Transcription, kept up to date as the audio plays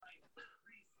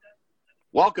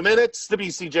Welcome in. It's the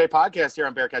BCJ podcast here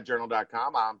on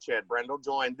BearcatJournal.com. I'm Chad Brendel,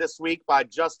 joined this week by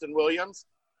Justin Williams.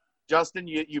 Justin,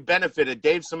 you benefited.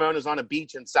 Dave Simone is on a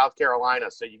beach in South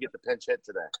Carolina, so you get the pinch hit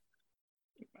today.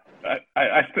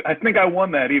 I think I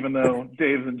won that, even though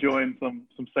Dave's enjoying some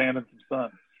sand and some sun.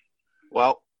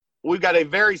 Well, we've got a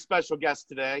very special guest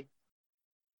today.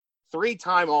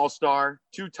 3-time All-Star,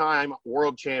 2-time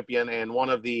world champion, and one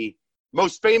of the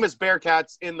most famous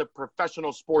Bearcats in the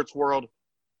professional sports world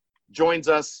joins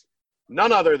us,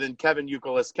 none other than Kevin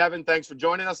Youkilis. Kevin, thanks for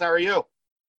joining us. How are you?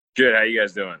 Good. How you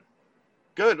guys doing?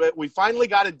 Good. We finally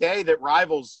got a day that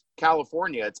rivals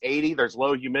California. It's 80. There's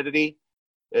low humidity.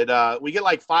 We get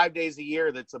like 5 days a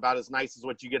year that's about as nice as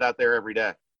what you get out there every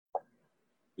day.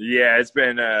 Yeah, it's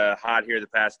been hot here the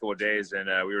past couple of days, and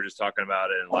we were just talking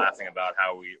about it and laughing about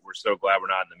how we're so glad we're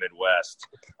not in the Midwest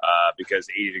because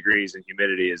 80 degrees and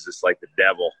humidity is just like the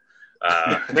devil.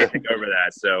 Can't think over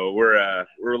that. So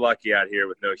we're lucky out here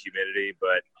with no humidity,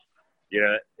 but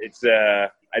it's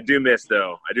I do miss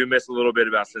a little bit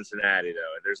about Cincinnati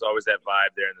though. There's always that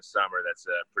vibe there in the summer that's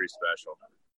pretty special.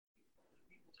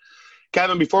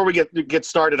 Kevin, before we get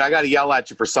started, I got to yell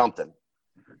at you for something.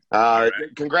 Right.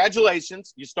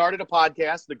 Congratulations. You started a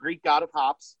podcast, The Greek God of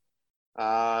Hops.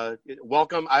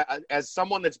 Welcome. As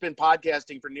someone that's been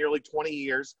podcasting for nearly 20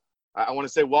 years, I want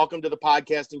to say welcome to the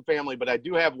podcasting family, but I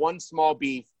do have one small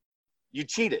beef. You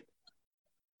cheated.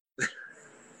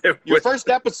 Your first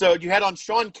episode, you had on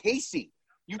Sean Casey.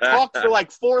 You talked for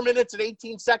like 4 minutes and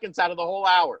 18 seconds out of the whole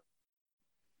hour.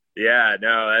 Yeah,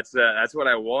 no, that's what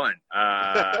I want,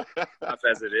 tough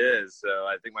as it is. So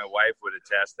I think my wife would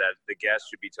attest that the guest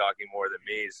should be talking more than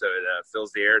me, so it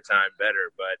fills the airtime better.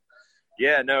 But,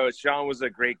 yeah, no, Sean was a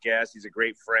great guest. He's a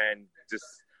great friend, just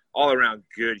all-around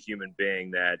good human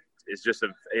being that is just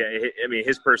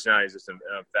his personality is just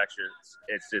infectious.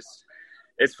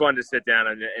 It's fun to sit down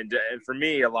and for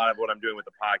me, a lot of what I'm doing with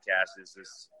the podcast is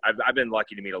just I've been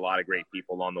lucky to meet a lot of great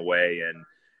people along the way, and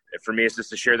for me, it's just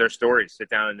to share their stories, sit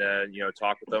down and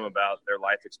talk with them about their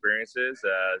life experiences,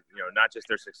 not just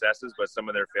their successes but some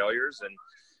of their failures,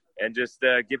 and just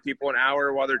give people an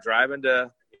hour while they're driving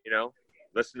to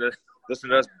listen to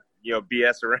us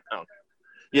BS around.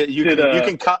 Yeah,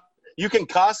 you can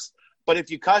cuss. But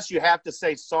if you cuss, you have to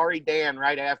say, sorry, Dan,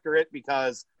 right after it,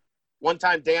 because one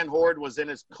time Dan Horde was in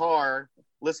his car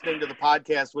listening to the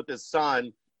podcast with his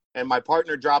son, and my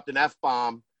partner dropped an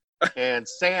F-bomb, and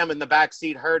Sam in the back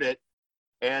seat heard it.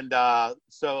 And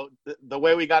so the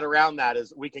way we got around that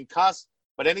is we can cuss,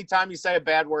 but anytime you say a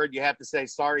bad word, you have to say,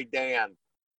 sorry, Dan.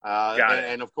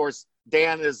 And, of course,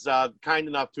 Dan is kind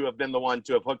enough to have been the one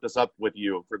to have hooked us up with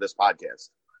you for this podcast.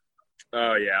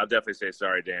 Oh yeah, I'll definitely say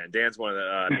sorry, Dan. Dan's one of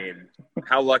the.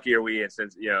 How lucky are we, as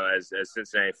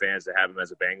Cincinnati fans, to have him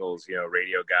as a Bengals,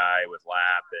 radio guy with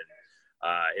Lap,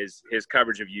 and his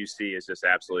coverage of UC is just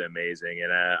absolutely amazing.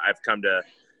 And I've come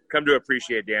to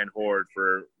appreciate Dan Horde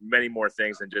for many more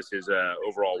things than just his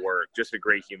overall work. Just a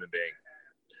great human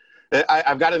being.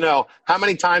 I've got to know, how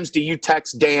many times do you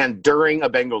text Dan during a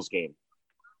Bengals game?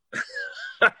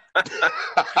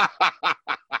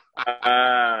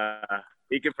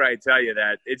 He could probably tell you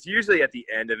that. It's usually at the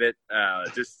end of it.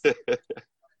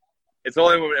 It's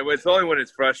only when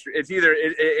it's frustrating. It's either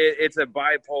it's a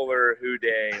bipolar who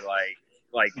day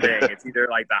like thing. It's either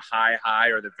like the high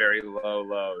or the very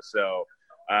low. So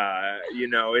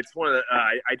it's one of the.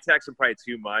 I text him probably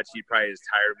too much. He probably is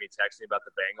tired of me texting about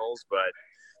the Bengals, but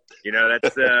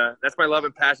that's my love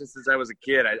and passion since I was a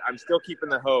kid. I'm still keeping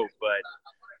the hope, but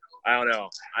I don't know.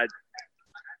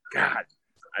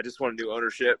 I just want to do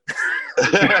ownership.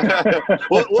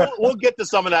 We'll get to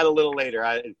some of that a little later.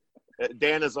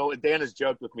 Dan has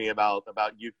joked with me about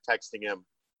you texting him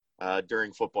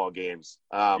during football games.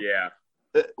 Yeah.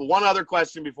 One other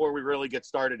question before we really get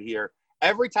started here.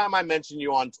 Every time I mention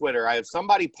you on Twitter, I have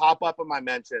somebody pop up in my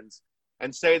mentions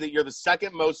and say that you're the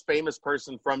second most famous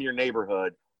person from your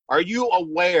neighborhood. Are you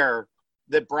aware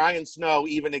that Brian Snow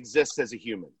even exists as a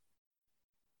human?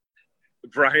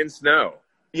 Brian Snow?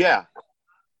 Yeah.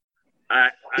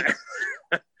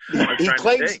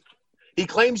 He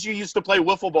claims you used to play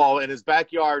wiffle ball in his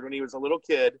backyard when he was a little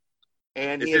kid,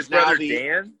 and he is his brother now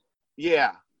Dan.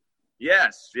 Yeah.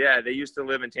 Yes. Yeah. They used to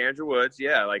live in Tanager Woods.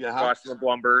 Yeah, across from the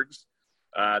Blumbergs.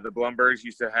 The Blumbergs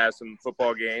used to have some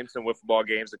football games, some wiffle ball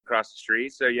games across the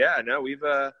street. So yeah, no, we've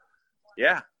I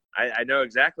know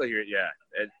exactly here. Yeah,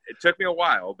 it took me a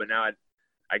while, but now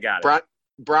I got it.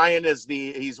 Brian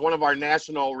he's one of our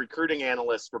national recruiting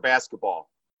analysts for basketball.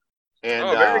 And,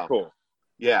 very cool.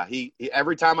 Yeah, he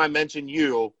every time I mention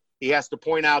you, he has to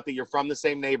point out that you're from the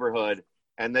same neighborhood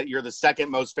and that you're the second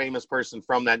most famous person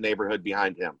from that neighborhood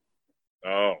behind him.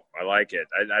 Oh, I like it.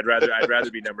 I'd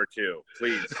rather be number 2.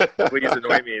 Please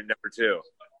anoint me at number 2.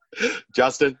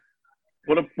 Justin.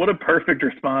 What a perfect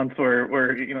response where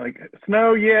like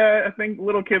Snow, yeah, I think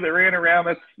little kid that ran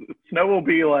around, Snow will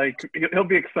be like, he'll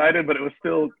be excited, but it was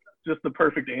still just the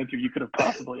perfect answer you could have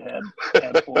possibly had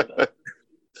for that.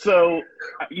 So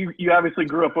you obviously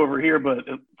grew up over here, but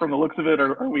from the looks of it,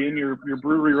 are we in your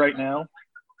brewery right now?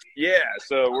 Yeah,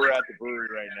 so we're at the brewery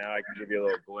right now. I can give you a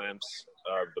little glimpse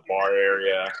of the bar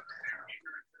area.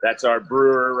 That's our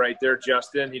brewer right there,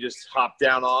 Justin. He just hopped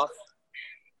down off.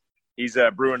 He's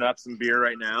brewing up some beer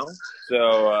right now.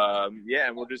 So,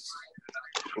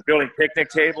 we're building picnic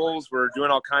tables. We're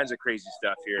doing all kinds of crazy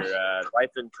stuff here.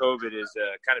 Life in COVID is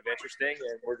kind of interesting,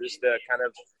 and we're just kind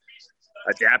of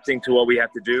adapting to what we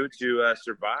have to do to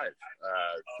survive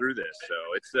through this. So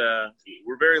it's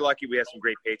we're very lucky. We have some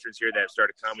great patrons here that have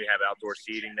started to come. We have outdoor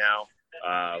seating now.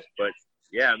 But,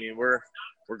 yeah, I mean, we're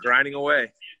grinding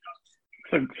away.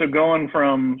 So going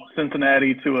from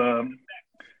Cincinnati to a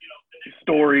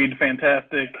storied,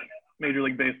 fantastic Major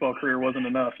League Baseball career wasn't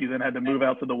enough. You then had to move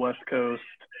out to the West Coast,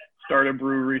 start a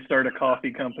brewery, start a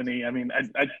coffee company. I mean,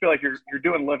 I just feel like you're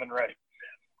doing living right.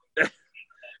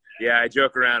 Yeah, I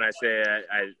joke around. I say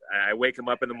I wake him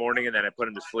up in the morning and then I put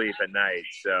him to sleep at night.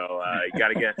 So you got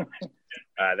to get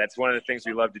that's one of the things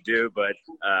we love to do. But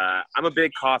I'm a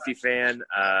big coffee fan,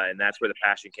 and that's where the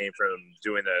passion came from,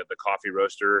 doing the coffee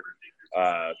roaster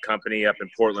company up in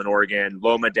Portland, Oregon,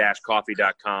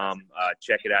 loma-coffee.com.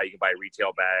 Check it out. You can buy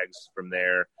retail bags from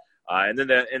there. And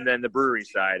then the brewery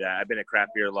side, I've been a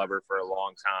craft beer lover for a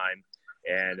long time,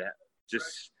 and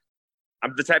just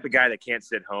I'm the type of guy that can't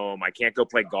sit home. I can't go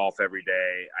play golf every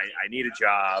day. I need a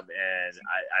job, and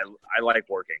I like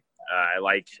working. I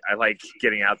like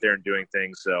getting out there and doing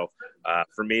things. So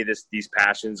for me, these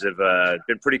passions have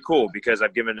been pretty cool because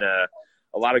I've given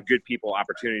a lot of good people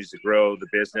opportunities to grow the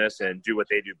business and do what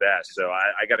they do best. So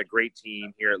I got a great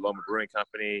team here at Loma Brewing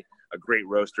Company, a great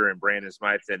roaster in Brandon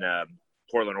Smythe in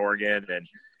Portland, Oregon, and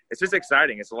it's just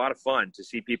exciting. It's a lot of fun to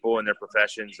see people in their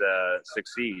professions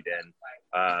succeed,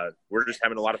 and we're just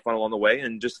having a lot of fun along the way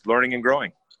and just learning and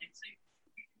growing.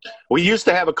 We used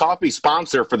to have a coffee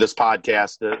sponsor for this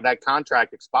podcast. That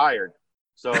contract expired,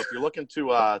 so if you're looking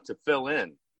to fill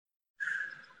in,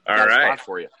 all right, spot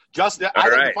for you. Just the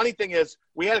funny thing is,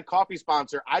 we had a coffee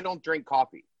sponsor. I don't drink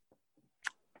coffee,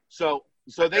 so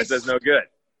that does no good.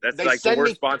 That's like the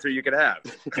worst sponsor you could have.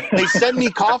 They send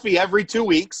me coffee every 2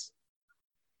 weeks.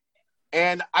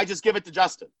 And I just give it to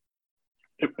Justin.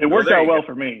 It worked out well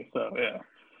for me, so yeah.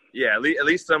 Yeah, at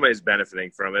least somebody's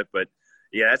benefiting from it. But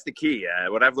yeah, that's the key.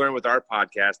 What I've learned with our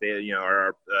podcast,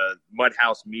 our Mud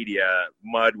House Media,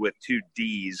 Mud with 2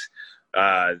 D's.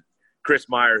 Chris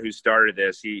Meyer, who started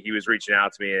this, he was reaching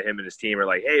out to me, and him and his team are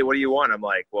like, "Hey, what do you want?" I'm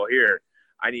like, "Well, here,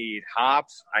 I need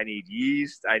hops, I need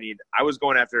yeast, I'm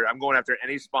going after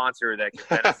any sponsor that can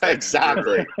benefit."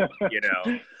 Exactly.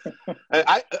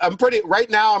 I'm right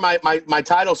now. My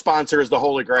title sponsor is the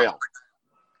Holy Grail.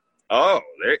 Oh,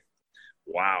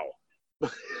 wow,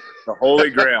 the Holy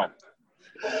Grail.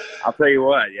 I'll tell you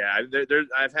what. Yeah,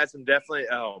 I've had some definitely.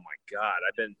 Oh my God,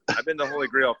 I've been the Holy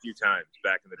Grail a few times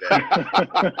back in the day.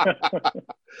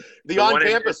 the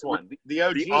on-campus one, the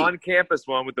OG, the on-campus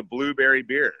one with the blueberry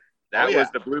beer. That was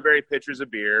the blueberry pitchers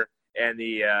of beer and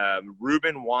the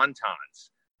Reuben wontons.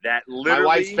 That literally, my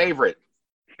wife's favorite.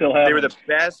 They were the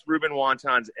best Reuben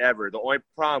wontons ever. The only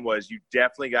problem was you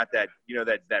definitely got that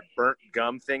that burnt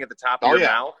gum thing at the top of your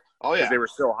mouth. Oh yeah, because they were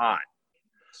so hot.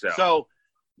 So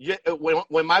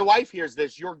when my wife hears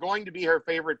this, you're going to be her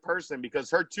favorite person because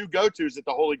her 2 go-tos at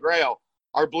the Holy Grail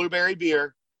are blueberry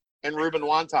beer and Reuben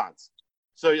wontons.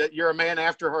 So you're a man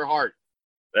after her heart.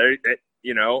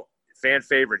 Fan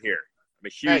favorite here. I'm a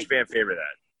huge fan favorite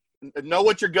of that. Know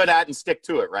what you're good at and stick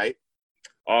to it, right?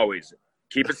 Always.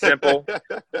 Keep it simple.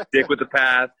 Stick with the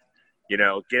path. Get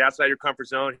outside your comfort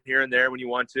zone here and there when you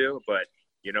want to. But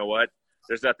you know what?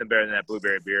 There's nothing better than that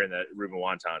blueberry beer and the Reuben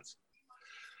wontons.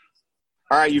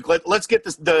 All right, let's get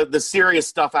the serious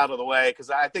stuff out of the way because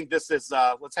I think this is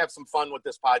let's have some fun with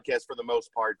this podcast for the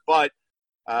most part. But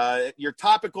you're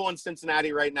topical in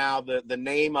Cincinnati right now. The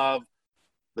name of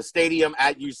the stadium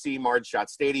at UC Marge Schott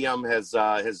Stadium has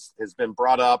been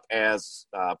brought up as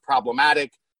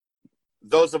problematic.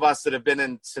 Those of us that have been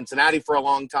in Cincinnati for a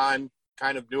long time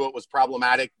kind of knew it was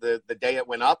problematic the day it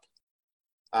went up.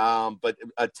 But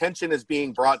attention is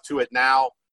being brought to it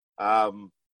now.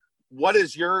 What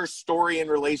is your story in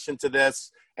relation to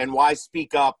this, and why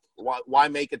speak up? Why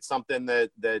make it something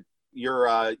that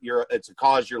it's a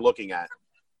cause you're looking at?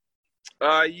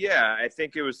 Yeah, I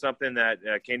think it was something that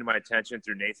came to my attention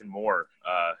through Nathan Moore,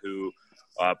 who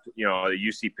a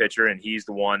UC pitcher, and he's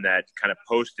the one that kind of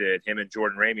posted, him and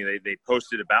Jordan Ramey, they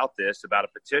posted about a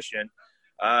petition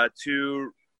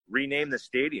to rename the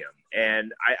stadium.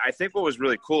 And I think what was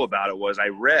really cool about it was I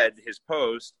read his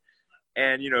post,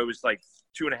 and, it was like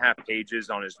 2.5 pages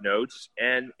on his notes,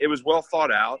 and it was well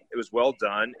thought out. It was well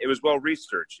done. It was well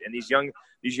researched. And these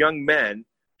young men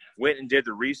went and did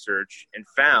the research and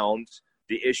found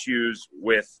the issues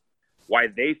with why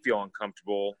they feel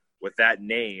uncomfortable with that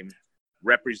name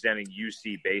representing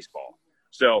UC baseball.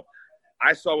 So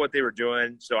I saw what they were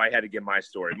doing, so I had to give my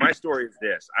story. My story is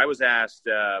this. I was asked,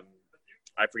 I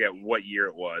forget what year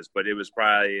it was, but it was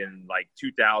probably in like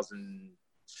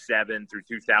 2007 through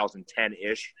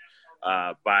 2010-ish,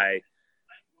 by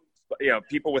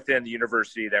people within the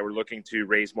university that were looking to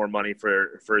raise more money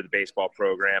for the baseball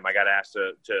program. I got asked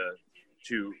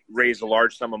to raise a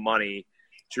large sum of money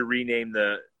to rename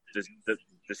the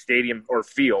stadium or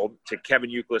field to Kevin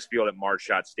Youkilis Field at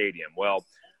Marshott Stadium. Well,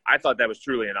 I thought that was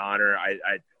truly an honor.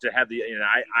 I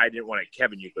didn't want a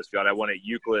Kevin Youkilis Field. I wanted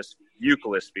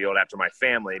Youkilis Field after my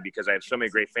family, because I have so many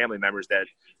great family members that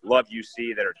love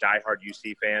UC, that are diehard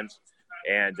UC fans,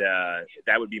 and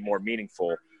that would be more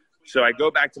meaningful. So I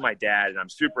go back to my dad, and I'm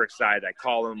super excited. I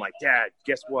call him, like, Dad,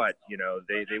 guess what?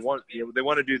 They want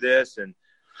to do this, and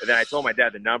then I told my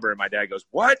dad the number, and my dad goes,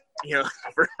 "What?"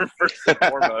 First and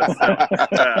foremost.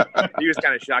 So, he was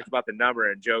kind of shocked about the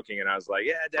number and joking, and I was like,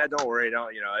 "Yeah, Dad, don't worry.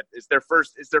 It's their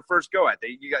first go at.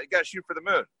 You got to shoot for the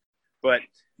moon." But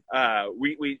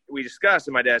we discussed,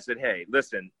 and my dad said, "Hey,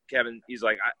 listen, Kevin." He's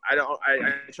like, "I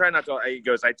try not to." He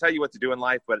goes, "I tell you what to do in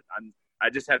life, but I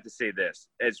just have to say this.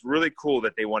 It's really cool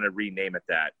that they want to rename it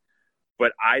that,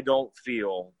 but I don't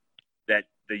feel that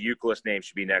the Youkilis name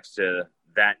should be next to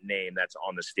that name that's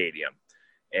on the stadium."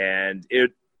 And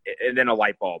then a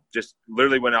light bulb just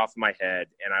literally went off in my head,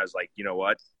 and I was like, you know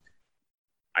what?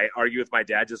 I argue with my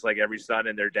dad just like every son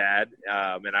and their dad,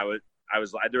 and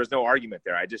there was no argument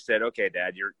there. I just said, "Okay,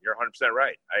 Dad, you're 100%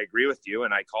 right. I agree with you."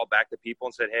 And I called back to people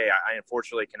and said, "Hey, I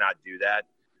unfortunately cannot do that."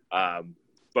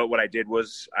 But what I did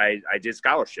was I did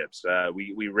scholarships.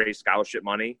 We raised scholarship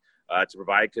money to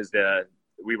provide, because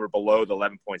we were below the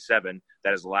 11.7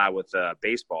 that is allowed with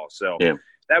baseball. So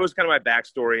that was kind of my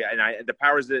backstory. And the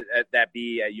powers that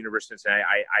be at University of Cincinnati,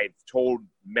 I've told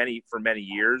for many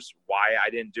years why I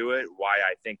didn't do it, why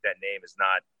I think that name is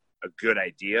not a good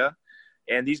idea.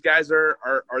 And these guys are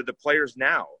the players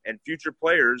now, and future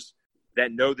players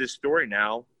that know this story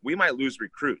now. We might lose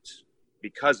recruits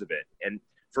because of it. And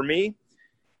for me,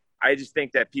 I just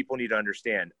think that people need to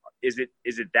understand, is it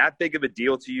that big of a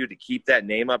deal to you to keep that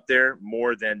name up there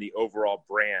more than the overall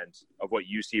brand of what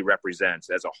UC represents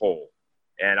as a whole?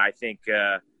 And I think,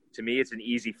 to me, it's an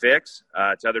easy fix.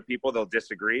 To other people, they'll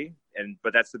disagree.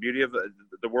 But that's the beauty of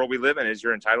the world we live in, is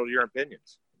you're entitled to your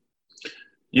opinions.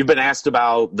 You've been asked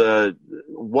about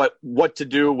what to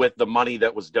do with the money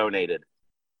that was donated,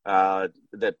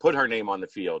 that put her name on the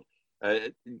field.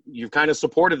 You've kind of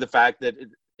supported the fact that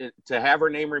to have her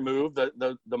name removed,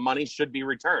 the money should be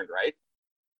returned, right?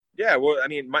 Yeah. Well, I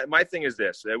mean, my thing is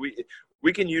this: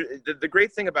 we can use the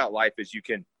great thing about life is you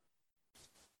can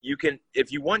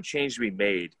if you want change to be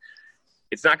made,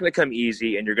 it's not going to come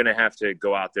easy, and you're going to have to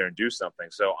go out there and do something.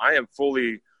 So I am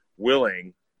fully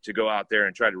willing to go out there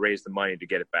and try to raise the money to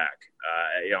get it back.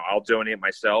 I'll donate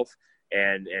myself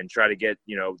and try to get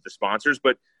the sponsors,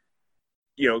 but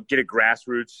get a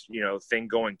grassroots, thing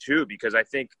going too, because I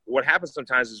think what happens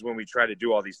sometimes is when we try to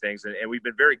do all these things, and we've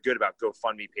been very good about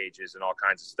GoFundMe pages and all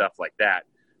kinds of stuff like that.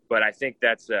 But I think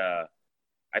it's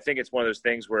one of those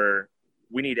things where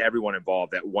we need everyone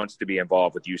involved that wants to be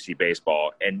involved with UC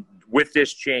baseball. And with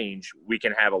this change, we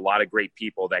can have a lot of great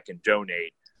people that can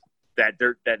donate, that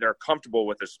they're comfortable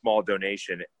with a small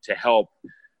donation to help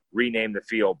rename the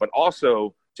field, but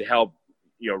also to help,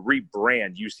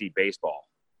 rebrand UC baseball.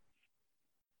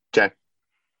 Okay.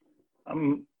 I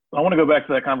want to go back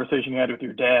to that conversation you had with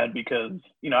your dad, because,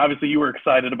 obviously you were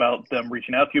excited about them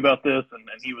reaching out to you about this, and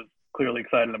he was clearly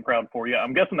excited and proud for you.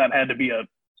 I'm guessing that had to be a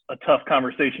tough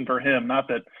conversation for him. Not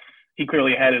that he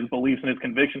clearly had his beliefs and his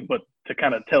convictions, but to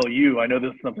kind of tell you, I know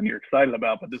this is something you're excited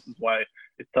about, but this is why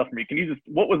it's tough for me.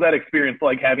 What was that experience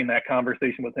like, having that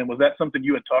conversation with him? Was that something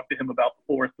you had talked to him about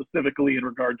before, specifically in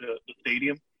regard to the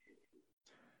stadium?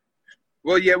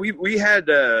 Well, yeah, we had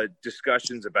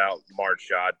discussions about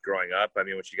Marshott growing up. I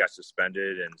mean, when she got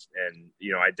suspended,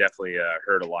 and I definitely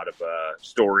heard a lot of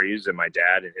stories, and my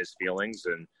dad and his feelings,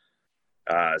 and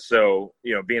so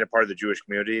being a part of the Jewish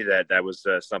community, that was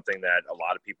something that a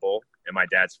lot of people and my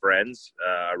dad's friends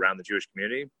around the Jewish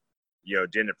community,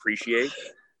 didn't appreciate.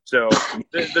 So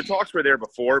the talks were there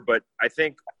before, but I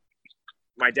think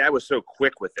my dad was so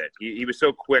quick with it. He was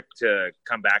so quick to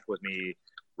come back with me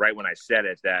right when I said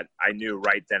it that I knew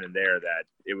right then and there that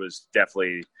it was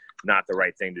definitely not the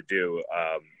right thing to do,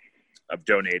 of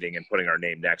donating and putting our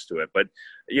name next to it. But,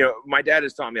 my dad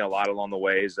has taught me a lot along the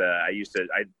ways.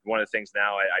 One of the things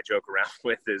now I joke around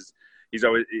with is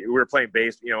we were playing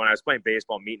when I was playing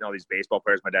baseball, meeting all these baseball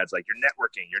players, my dad's like, you're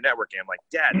networking. I'm like,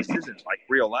 Dad, this isn't like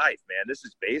real life, man. This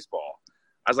is baseball.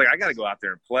 I was like, I got to go out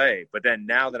there and play. But then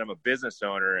now that I'm a business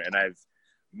owner and I've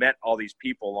met all these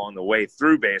people along the way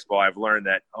through baseball, I've learned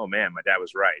that, oh man, my dad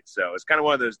was right. So it's kind of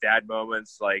one of those dad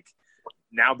moments, like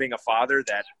now being a father,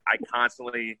 that I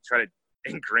constantly try to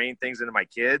ingrain things into my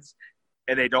kids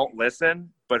and they don't listen,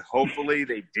 but hopefully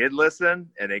they did listen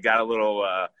and they got a little,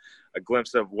 a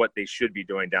glimpse of what they should be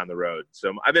doing down the road.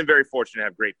 So I've been very fortunate to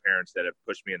have great parents that have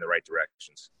pushed me in the right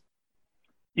directions.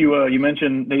 You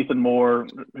mentioned Nathan Moore,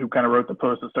 who kind of wrote the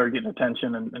post that started getting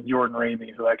attention, and Jordan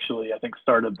Ramey, who actually, I think,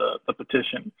 started the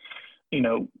petition.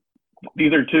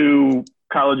 These are two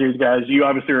college-age guys. You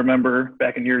obviously remember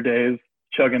back in your days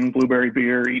chugging blueberry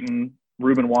beer, eating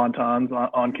Reuben wontons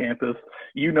on campus.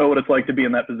 You know what it's like to be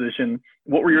in that position.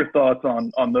 What were your thoughts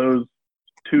on those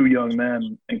two young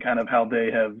men and kind of how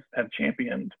they have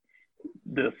championed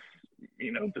this,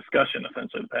 discussion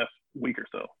essentially the past week or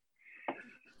so?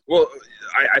 Well,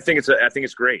 I think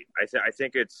it's great. I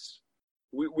think it's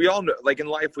we all know, like in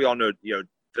life, we all know,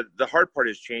 the hard part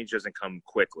is change doesn't come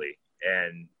quickly,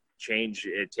 and change,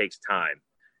 it takes time.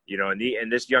 In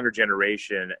this younger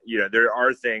generation, there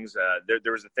are things.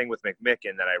 There was a thing with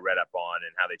McMicken that I read up on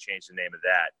and how they changed the name of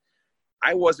that.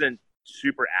 I wasn't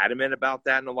super adamant about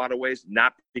that in a lot of ways,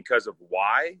 not because of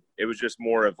why. It was just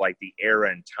more of like the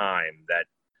era and time that,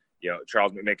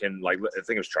 Charles McMicken, like I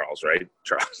think it was Charles, right?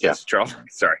 Charles. Yeah. Charles.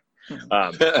 Sorry. Don't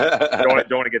want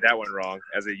to get that one wrong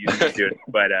as a UC student.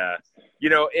 But,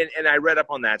 and I read up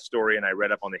on that story and I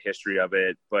read up on the history of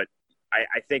it. But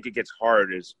I think it gets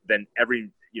hard is then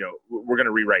we're going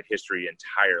to rewrite history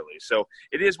entirely. So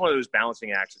it is one of those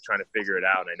balancing acts of trying to figure it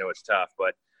out. And I know it's tough,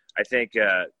 but I think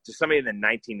to somebody in the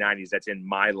 1990s that's in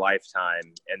my lifetime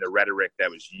and the rhetoric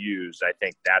that was used, I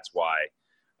think that's why,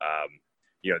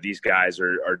 these guys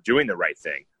are doing the right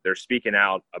thing. They're speaking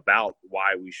out about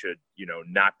why we should,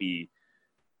 not be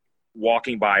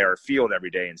walking by our field every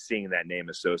day and seeing that name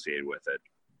associated with it.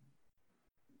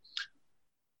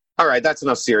 All right, that's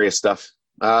enough serious stuff.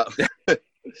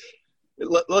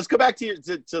 Let's go back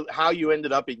to how you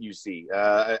ended up at UC.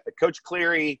 Coach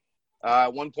Cleary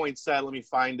at one point said, let me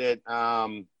find it.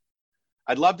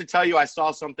 I'd love to tell you I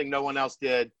saw something no one else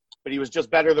did, but he was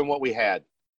just better than what we had.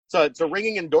 So it's a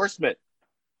ringing endorsement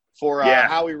for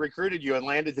how we recruited you and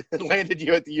landed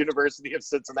you at the University of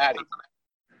Cincinnati.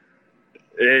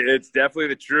 It's definitely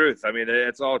the truth. I mean,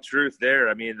 it's all truth there.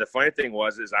 I mean, the funny thing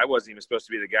is I wasn't even supposed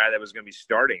to be the guy that was going to be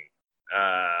starting.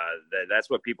 That's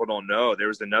what people don't know. There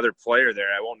was another player there.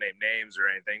 I won't name names or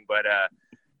anything, but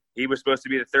he was supposed to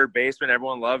be the third baseman.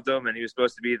 Everyone loved him, and he was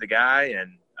supposed to be the guy.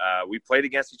 And we played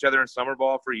against each other in summer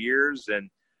ball for years. And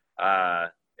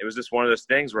it was just one of those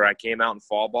things where I came out in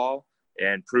fall ball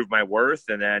and proved my worth.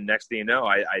 And then next thing you know,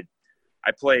 I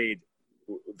played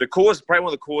probably one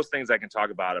of the coolest things I can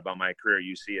talk about my career at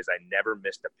UC is I never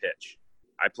missed a pitch.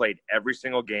 I played every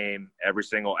single game, every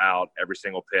single out, every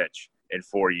single pitch in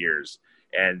 4 years.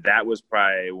 And that was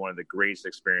probably one of the greatest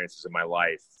experiences of my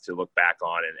life to look back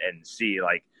on and see,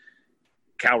 like,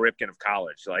 Cal Ripken of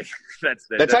college. Like that's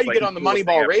how you like get on the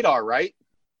Moneyball radar, right?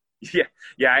 Yeah.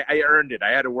 I earned it.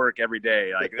 I had to work every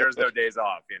day. Like there was no days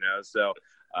off, So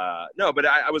no, but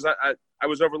I was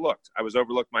overlooked. I was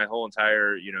overlooked my whole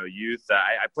entire, youth.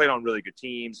 I played on really good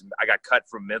teams. I got cut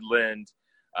from Midland,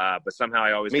 but somehow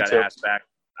I always got asked back.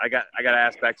 I got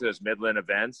asked back to those Midland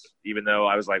events, even though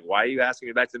I was like, why are you asking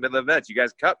me back to the Midland events? You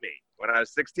guys cut me when I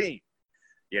was 16,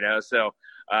 So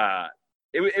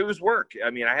it was work. I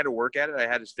mean, I had to work at it. I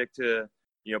had to stick to,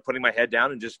 putting my head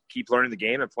down and just keep learning the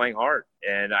game and playing hard.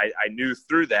 And I knew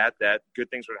through that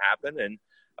good things would happen. And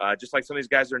just like some of these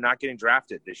guys that are not getting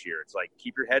drafted this year, it's like,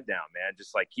 keep your head down, man.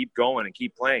 Just like keep going and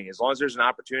keep playing. As long as there's an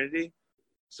opportunity,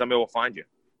 somebody will find you.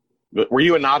 Were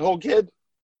you a knothole kid?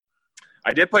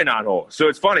 I did play knothole. So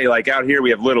it's funny, like out here we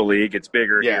have Little League. It's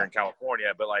bigger here in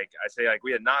California. But like I say, like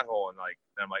we had knothole, and like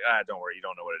I'm like, don't worry, you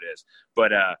don't know what it is.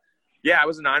 But I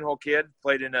was a 9-hole kid.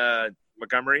 Played in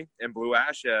Montgomery and Blue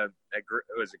Ash at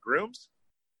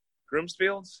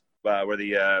Groomsfields, where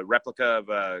the replica of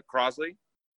Crosley.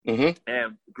 Mm-hmm.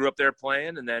 And grew up there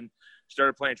playing, and then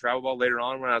started playing travel ball later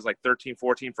on when I was like 13,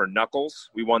 14 for Knuckles.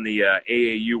 We won the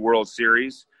AAU World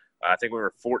Series. I think we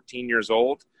were 14 years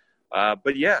old.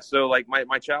 But yeah, so like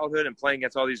my childhood and playing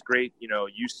against all these great,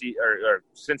 UC or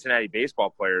Cincinnati baseball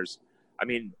players, I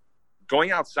mean,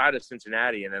 going outside of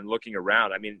Cincinnati and then looking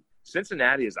around, I mean,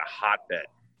 Cincinnati is a hotbed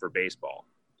for baseball.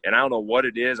 And I don't know what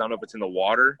it is. I don't know if it's in the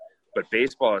water, but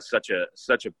baseball is such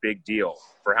a big deal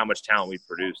for how much talent we've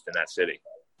produced in that city.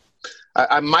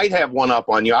 I might have one up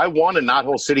on you. I won a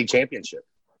Knothole City championship.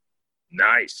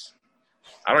 Nice.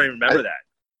 I don't even remember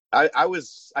that. I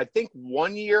was, I think,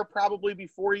 1 year probably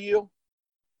before you.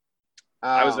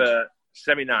 I was a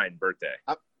 79 birthday.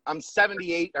 I'm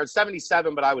 78 or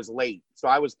 77, but I was late. So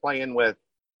I was playing with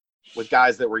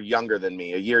guys that were younger than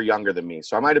me, a year younger than me.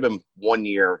 So I might have been 1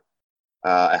 year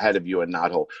ahead of you in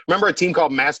Knothole. Remember a team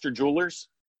called Master Jewelers?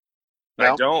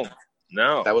 No? I don't.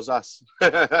 No. That was us.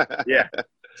 Yeah.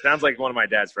 Sounds like one of my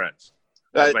dad's friends.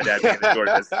 My dad being in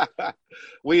Georgia.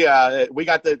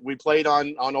 We played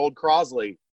on Old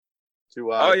Crosley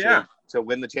to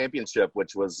win the championship,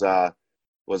 which was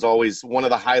always one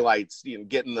of the highlights,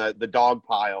 getting the dog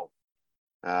pile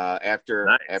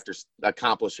after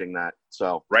accomplishing that.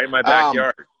 So right in my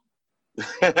backyard.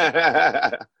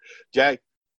 Jay,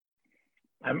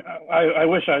 I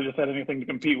wish I just had anything to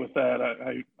compete with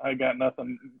that. I got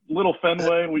nothing. Little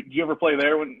Fenway. Did you ever play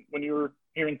there when you were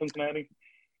here in Cincinnati?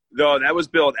 No, that was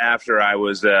built after I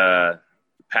was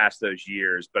past those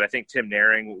years. But I think Tim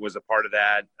Naring was a part of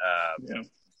that.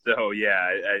 So yeah,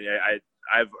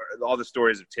 I've all the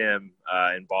stories of Tim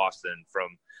in Boston from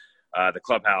the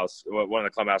clubhouse. One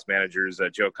of the clubhouse managers,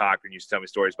 Joe Cochran, used to tell me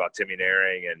stories about Timmy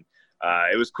Naring, and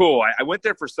it was cool. I went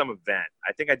there for some event.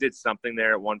 I think I did something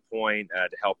there at one point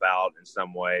to help out in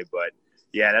some way. But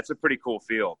yeah, that's a pretty cool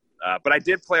field. But I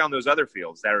did play on those other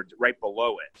fields that are right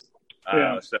below it.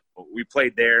 So we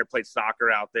played there, played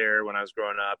soccer out there when I was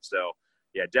growing up. So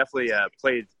yeah, definitely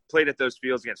played at those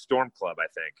fields against Storm Club, I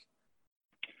think.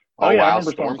 Oh yeah, wow, I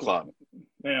remember Storm Club.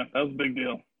 Yeah, that was a big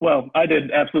deal. Well, I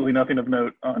did absolutely nothing of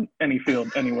note on any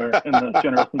field anywhere in the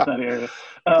general Cincinnati area.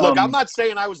 Look, I'm not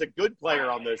saying I was a good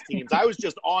player on those teams. I was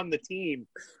just on the team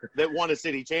that won a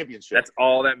city championship. That's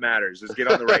all that matters, is get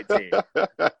on the right team.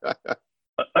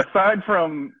 Aside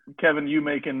from, Kevin, you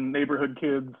making neighborhood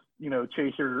kids,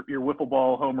 chase your wiffle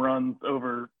ball home runs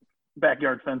over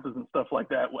backyard fences and stuff like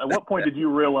that, at what point did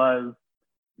you realize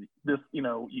this,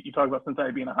 you talk about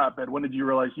Cincinnati being a hotbed, when did you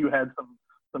realize you had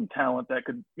some talent that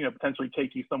could, potentially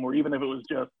take you somewhere, even if it was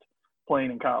just playing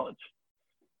in college?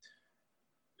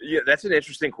 Yeah, that's an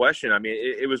interesting question. I mean,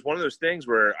 it was one of those things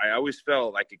where I always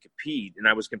felt I could compete, and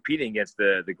I was competing against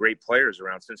the great players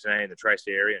around Cincinnati and the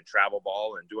tri-state area and travel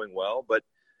ball and doing well, but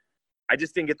I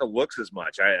just didn't get the looks as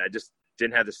much. I just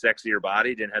didn't have the sexier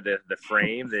body, didn't have the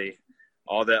frame,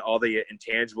 all the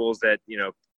intangibles that,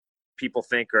 people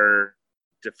think are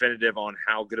definitive on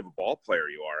how good of a ball player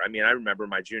you are. I mean, I remember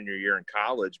my junior year in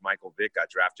college, Michael Vick got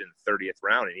drafted in the 30th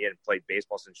round, and he hadn't played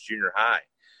baseball since junior high.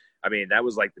 I mean, that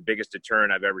was like the biggest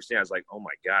deterrent I've ever seen. I was like, oh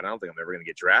my God, I don't think I'm ever going to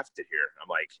get drafted here. I'm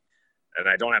like, and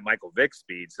I don't have Michael Vick's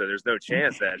speed, so there's no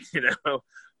chance that,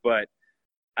 but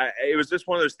it was just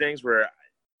one of those things where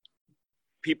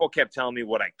people kept telling me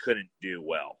what I couldn't do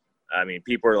well. I mean,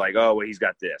 people are like, oh, well, he's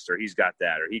got this, or he's got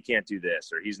that, or he can't do this,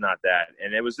 or he's not that.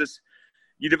 And it was this,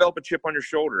 you develop a chip on your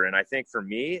shoulder. And I think for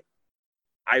me,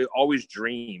 I always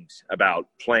dreamed about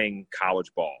playing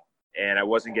college ball, and I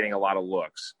wasn't getting a lot of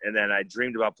looks. And then I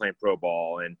dreamed about playing pro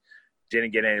ball and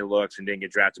didn't get any looks and didn't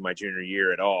get drafted my junior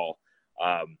year at all,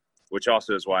 which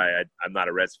also is why I'm not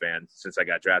a Reds fan since I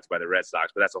got drafted by the Red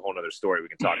Sox. But that's a whole other story we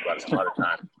can talk about some other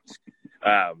time.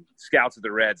 Scouts of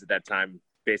the Reds at that time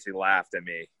basically laughed at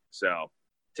me. So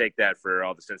take that for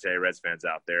all the Cincinnati Reds fans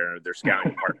out there, their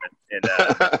scouting department in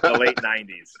the late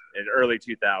 90s and early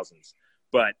 2000s.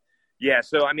 But yeah,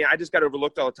 so I mean, I just got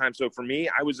overlooked all the time. So for me,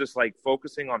 I was just like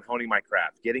focusing on honing my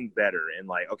craft, getting better, and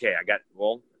like, okay,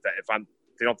 if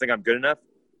they don't think I'm good enough,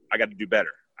 I got to do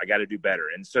better. I got to do better.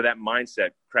 And so that mindset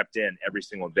crept in every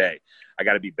single day. I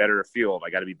got to be better at field. I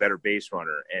got to be better base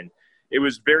runner. And it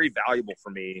was very valuable for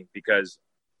me because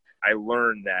I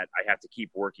learned that I have to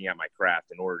keep working at my craft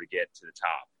in order to get to the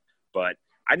top. But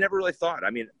I never really thought.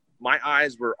 I mean, my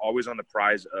eyes were always on the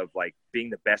prize of like being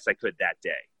the best I could that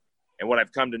day. And what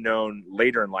I've come to know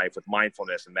later in life with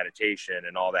mindfulness and meditation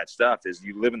and all that stuff is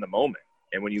you live in the moment.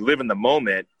 And when you live in the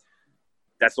moment,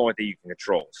 that's the only thing you can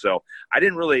control. So I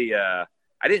didn't really I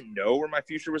didn't know where my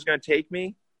future was going to take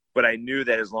me, but I knew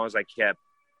that as long as I kept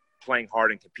playing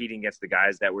hard and competing against the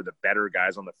guys that were the better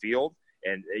guys on the field,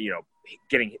 and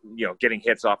getting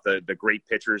hits off the great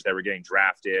pitchers that were getting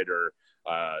drafted or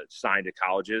signed to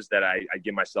colleges, that I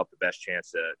give myself the best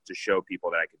chance to show people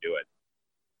that I could do it.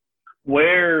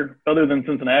 Where, other than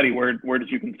Cincinnati, where did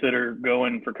you consider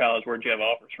going for college? Where did you have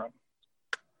offers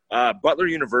from? Butler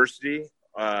University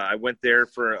I went there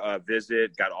for a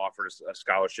visit, got offered a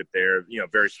scholarship there,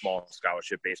 very small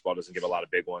scholarship. Baseball doesn't give a lot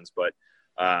of big ones, but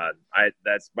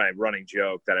that's my running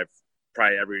joke that I've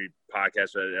probably every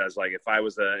podcast. I was like, if I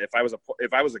was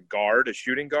a guard, a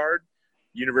shooting guard,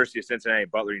 University of Cincinnati,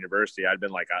 Butler University, I'd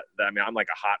been like, I'm like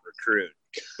a hot recruit.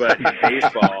 But in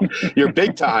baseball, you're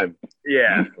big time.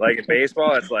 Yeah, like in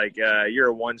baseball, it's like you're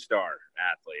a one-star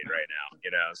athlete right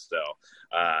now, So,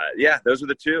 those were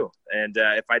the two. And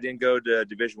if I didn't go to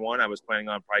Division I was planning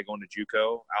on probably going to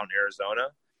JUCO out in Arizona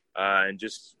and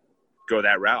just go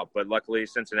that route. But luckily,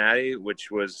 Cincinnati,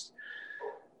 which was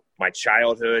my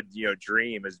childhood,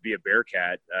 dream, is to be a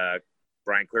Bearcat.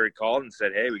 Brian Cleary called and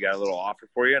said, "Hey, we got a little offer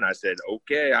for you." And I said,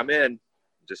 "Okay, I'm in."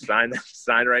 Just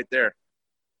sign right there.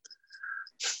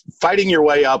 Fighting your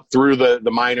way up through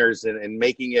the minors and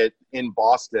making it in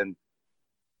Boston,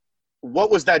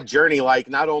 what was that journey like,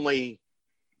 not only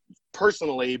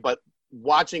personally, but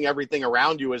watching everything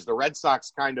around you as the Red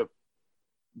Sox kind of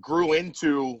grew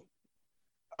into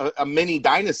a mini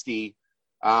dynasty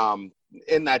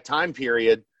in that time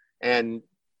period? And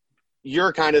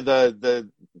you're kind of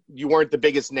you weren't the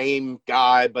biggest name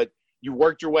guy, but you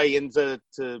worked your way into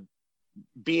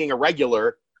being a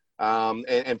regular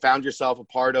and found yourself a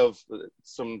part of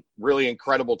some really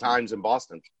incredible times in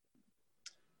Boston.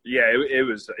 Yeah, it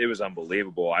was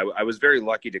unbelievable. I was very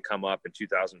lucky to come up in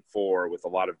 2004 with a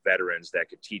lot of veterans that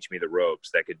could teach me the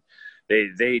ropes.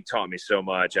 They taught me so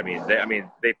much.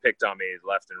 They picked on me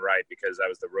left and right because I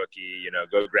was the rookie.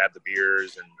 Go grab the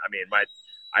beers, and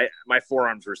my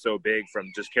forearms were so big from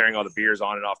just carrying all the beers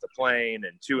on and off the plane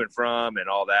and to and from and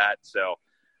all that. So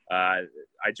I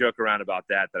joke around about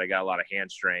that I got a lot of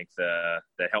hand strength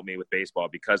that helped me with baseball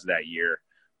because of that year.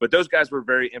 But those guys were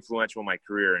very influential in my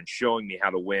career and showing me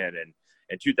how to win. And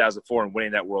in 2004 and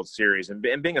winning that World Series and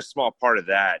being a small part of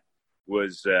that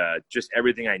was just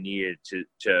everything I needed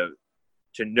to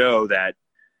know that,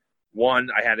 one,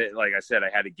 I had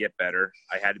to get better.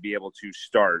 I had to be able to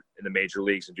start in the major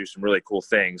leagues and do some really cool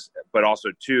things. But also,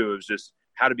 two, it was just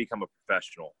how to become a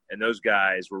professional. And those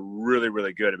guys were really,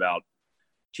 really good about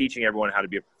teaching everyone how to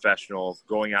be a professional,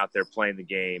 going out there, playing the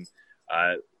game.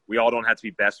 We all don't have to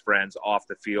be best friends off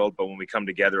the field, but when we come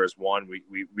together as one,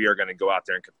 we are going to go out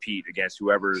there and compete against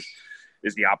whoever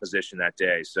is the opposition that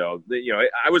day. So,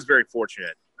 I was very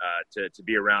fortunate to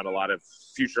be around a lot of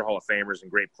future Hall of Famers and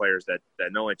great players that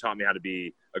not only taught me how to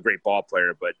be a great ball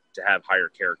player, but to have higher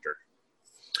character.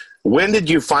 When did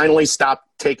you finally stop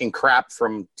taking crap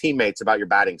from teammates about your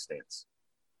batting stance?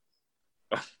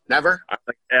 Never? I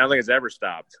don't think it's ever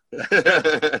stopped.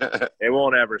 It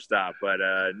won't ever stop. But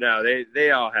no,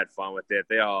 they all had fun with it.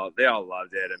 They all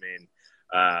loved it.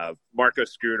 Marco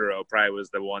Scudero probably was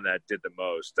the one that did the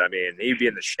most. He'd be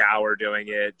in the shower doing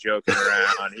it, joking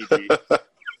around.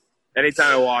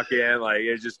 Anytime I walk in,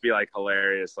 it'd just be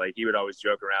hilarious. He would always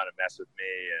joke around and mess with me.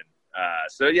 And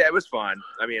so yeah, it was fun.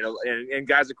 And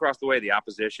guys across the way, the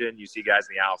opposition, you see guys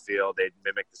in the outfield, they'd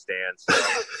mimic the stance.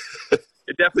 So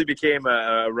it definitely became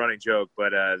a running joke,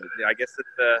 but I guess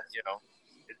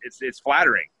it's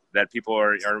flattering that people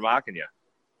are mocking you.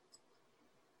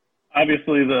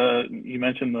 Obviously, you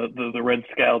mentioned the Red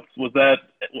Scouts. Was that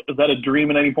a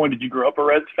dream at any point? Did you grow up a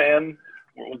Reds fan?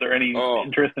 Or was there any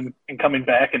interest in coming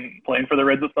back and playing for the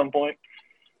Reds at some point?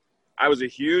 I was a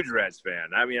huge Reds fan.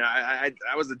 I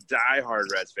was a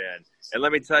diehard Reds fan. And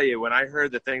let me tell you, when I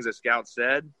heard the things that Scout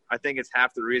said, I think it's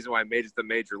half the reason why I made it to the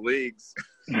major leagues.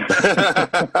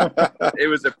 It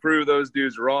was to prove those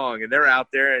dudes wrong. And they're out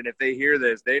there, and if they hear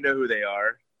this, they know who they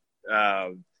are.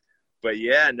 But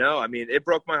yeah, no, it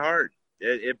broke my heart.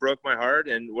 It broke my heart.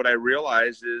 And what I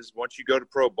realized is once you go to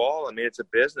pro ball, it's a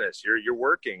business. You're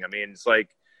working. It's like,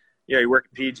 you work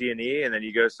at PG&E, and then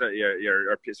you go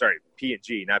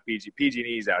P&G, not PG.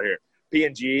 PG&E's out here.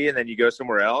 P&G, and then you go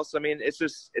somewhere else. It's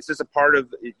just a part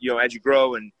of, as you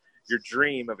grow and your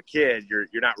dream of a kid, you're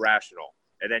not rational.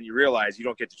 And then you realize you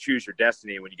don't get to choose your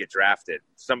destiny when you get drafted.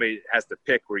 Somebody has to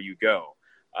pick where you go.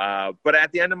 But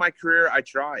at the end of my career, I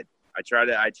tried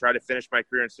to finish my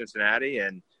career in Cincinnati,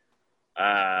 and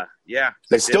yeah.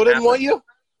 They still didn't want you?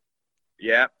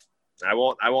 Yeah. I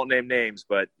won't name names,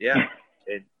 but yeah.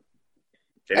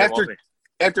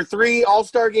 After 3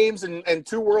 All-Star games and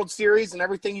 2 World Series and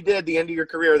everything you did at the end of your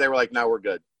career, they were like, no, we're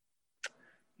good.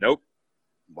 Nope.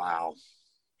 Wow.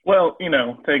 Well,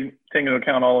 taking into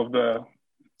account all of the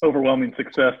overwhelming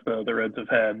success the Reds have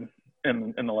had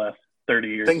in the last 30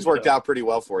 years. Things worked out pretty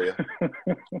well for you.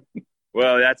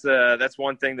 Well, that's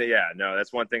one thing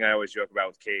that's one thing I always joke about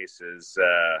with Case is,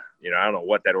 I don't know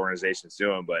what that organization's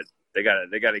doing, but they got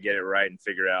to get it right and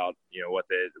figure out,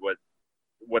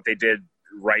 what they did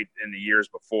right in the years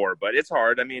before. But it's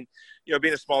hard. I mean,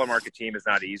 being a smaller market team is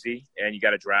not easy, and you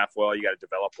got to draft well, you got to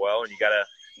develop well, and you got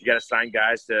to sign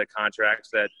guys to contracts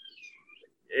that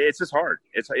it's just hard.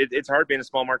 It's hard being a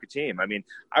small market team. I mean,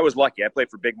 I was lucky. I played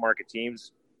for big market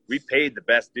teams. We paid the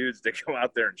best dudes to go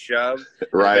out there and shove,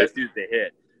 right. The best dudes to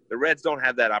hit. The Reds don't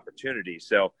have that opportunity.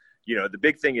 So, the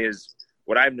big thing is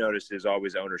what I've noticed is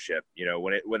always ownership.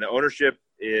 When the ownership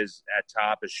is at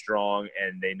top, is strong,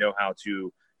 and they know how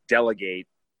to delegate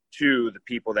to the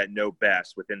people that know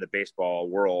best within the baseball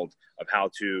world of how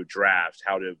to draft,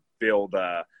 how to build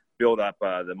up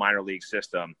the minor league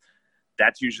system.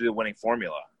 That's usually the winning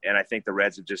formula. And I think the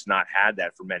Reds have just not had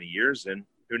that for many years. And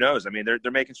who knows? I mean,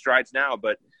 they're making strides now,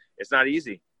 but it's not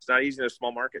easy. It's not easy in those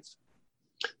small markets.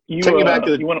 Take me back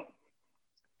to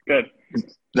Good.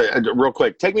 Real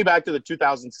quick. Take me back to the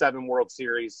 2007 World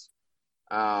Series.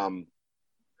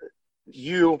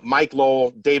 You, Mike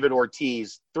Lowell, David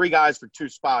Ortiz, 3 guys for 2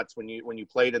 spots when you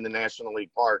played in the National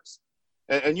League parks.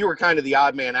 And you were kind of the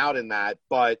odd man out in that,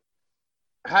 but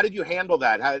how did you handle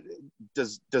that? How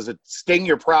does it sting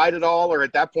your pride at all? Or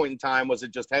at that point in time, was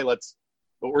it just, hey,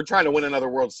 we're trying to win another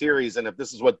World Series, and if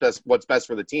this is what's best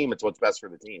for the team, it's what's best for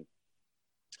the team?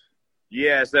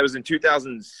 Yes, that was in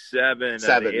 2007. At the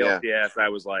ALCS, yeah. I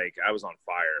was on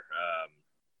fire.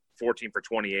 14 for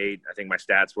 28, I think my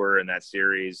stats were in that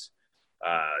series.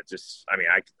 Every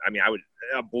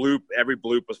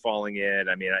bloop was falling in.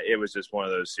 I mean, it was just one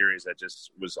of those series that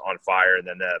just was on fire. And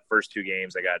then the first 2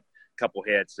 games, I got a couple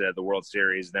hits at the World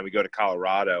Series, and then we go to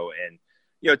Colorado, and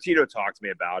Tito talked to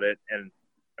me about it. And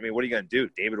I mean, what are you going to do,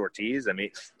 David Ortiz? I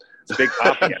mean, it's Big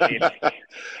Papi. I mean,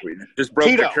 we just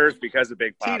broke the curse because of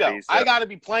Big Papi. Tito, so. I got to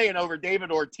be playing over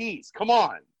David Ortiz. Come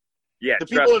on. Yeah, the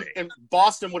people in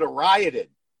Boston would have rioted.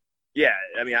 Yeah,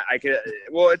 I mean, I could.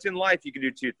 Well, it's in life. You can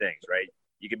do 2 things, right?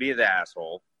 You could be the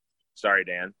asshole. Sorry,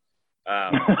 Dan.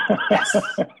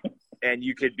 And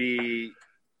you could be,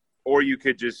 or you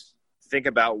could just think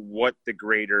about what the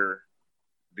good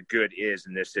is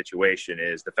in this situation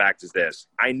is. The fact is this: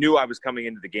 I knew I was coming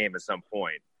into the game at some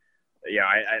point.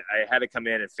 I had to come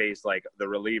in and face like the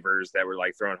relievers that were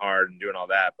like throwing hard and doing all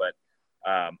that, but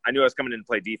I knew I was coming in to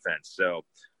play defense. So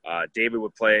David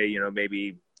would play,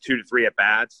 maybe 2 to 3 at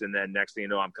bats, and then next thing you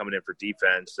know, I'm coming in for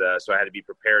defense. So I had to be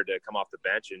prepared to come off the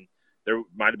bench, and there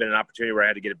might have been an opportunity where I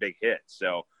had to get a big hit.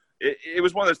 So it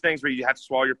was one of those things where you have to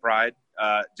swallow your pride.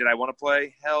 Did I want to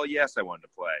play? Hell yes, I wanted to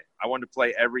play. I wanted to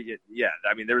play I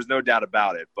mean, there was no doubt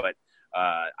about it, but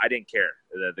I didn't care.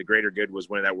 The greater good was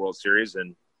winning that World Series,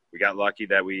 and we got lucky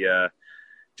that we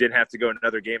didn't have to go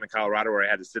another game in Colorado where I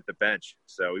had to sit the bench.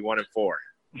 So we won in 4.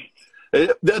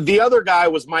 The other guy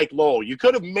was Mike Lowell. You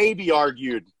could have maybe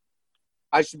argued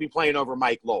I should be playing over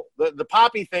Mike Lowell. The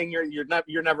Papi thing, you're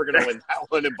never going to win that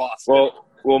one in Boston.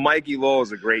 Well, Mikey Lowell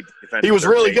is a great defensive. He was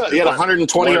really good. He had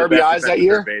 120 RBIs that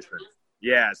year.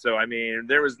 Yeah, so I mean,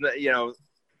 there was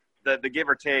the give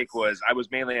or take was I was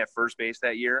mainly at first base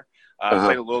that year.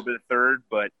 Played a little bit of third,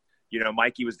 but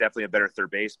Mikey was definitely a better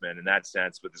third baseman in that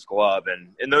sense with his glove.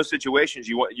 And in those situations,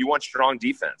 you want strong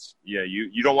defense.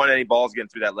 You don't want any balls getting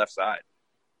through that left side.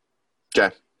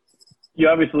 Okay. You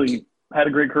obviously had a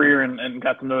great career and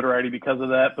got some notoriety because of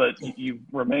that, but you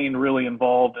remained really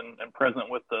involved and present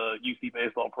with the UC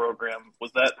baseball program.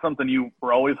 Was that something you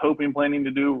were always planning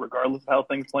to do, regardless of how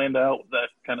things planned out? Was that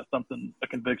kind of a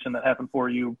conviction that happened for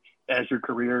you as your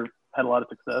career had a lot of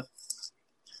success?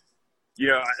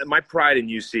 My pride in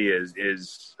UC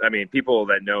is I mean, people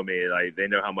that know me, like, they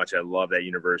know how much I love that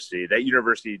university. That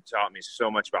university taught me so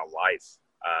much about life.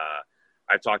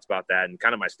 I've talked about that, and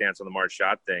kind of my stance on the Marge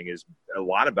Schott thing is a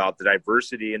lot about the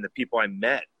diversity and the people I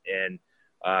met. And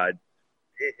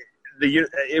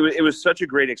it was such a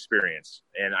great experience,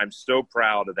 and I'm so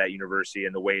proud of that university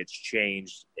and the way it's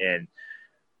changed. And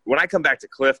when I come back to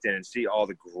Clifton and see all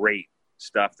the great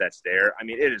stuff that's there, I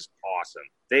mean, it is awesome.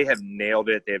 They have nailed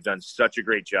it. They have done such a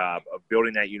great job of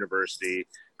building that university,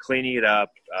 cleaning it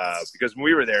up. Because when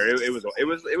we were there, it was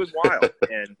wild,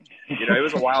 and it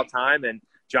was a wild time. And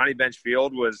Johnny Bench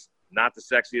Field was not the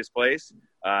sexiest place.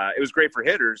 It was great for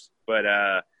hitters, but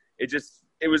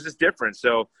it was just different.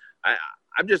 So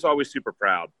I'm just always super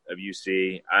proud of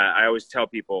UC. I always tell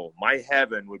people my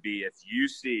heaven would be if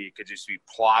UC could just be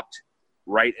plopped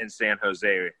right in San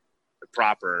Jose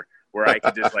proper, where I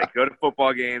could just like go to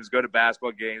football games, go to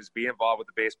basketball games, be involved with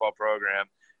the baseball program,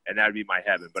 and that would be my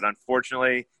heaven. But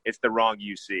unfortunately, it's the wrong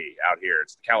UC out here.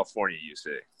 It's the California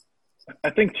UC.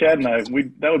 I think Chad and I,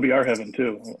 that would be our heaven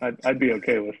too. I'd be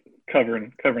okay with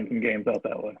covering some games out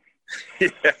that way.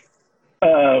 Yeah.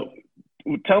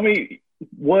 Tell me,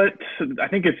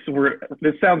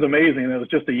 this sounds amazing. It was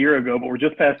just a year ago, but we're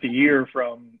just past a year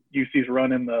from UC's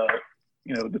run in the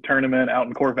tournament out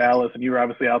in Corvallis, and you were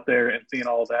obviously out there and seeing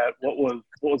all of that. What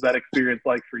was that experience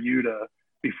like for you to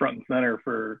be front and center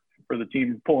for the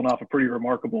team pulling off a pretty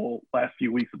remarkable last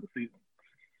few weeks of the season?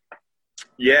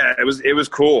 Yeah, it was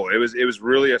cool. It was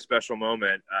really a special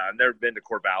moment. I've never been to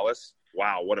Corvallis.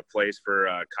 Wow, what a place for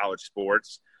college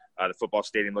sports. The football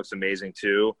stadium looks amazing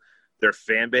too. Their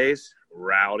fan base,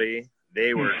 rowdy.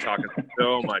 They were talking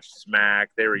so much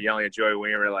smack. They were yelling at Joey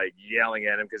Wiemer, like yelling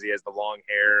at him because he has the long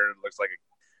hair and looks like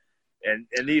and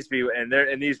these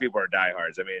people are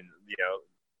diehards. I mean,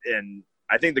 and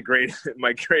I think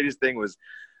my greatest thing was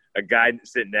a guy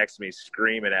sitting next to me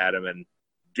screaming at him and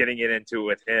getting into it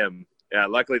with him.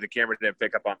 Luckily, the camera didn't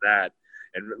pick up on that.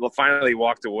 And finally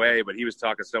walked away, but he was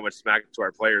talking so much smack to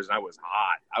our players, and I was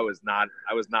hot. I was not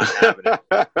having it.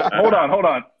 Hold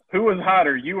on. Who was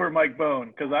hotter, you or Mike Bone?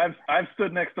 Because I've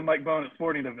stood next to Mike Bone at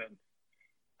sporting events.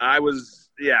 I was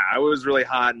really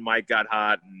hot, and Mike got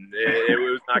hot, and it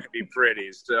was not going to be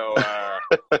pretty. So,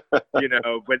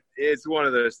 but it's one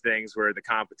of those things where the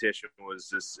competition was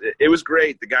just – it was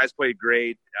great. The guys played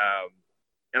great.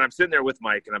 And I'm sitting there with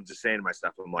Mike, and I'm just saying to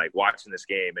myself, I'm like watching this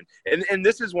game. And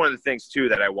this is one of the things, too,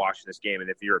 that I watched in this game. And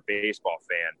if you're a baseball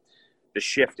fan, the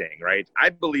shifting, right? I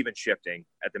believe in shifting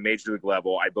at the major league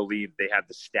level. I believe they have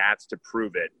the stats to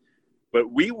prove it. But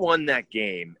we won that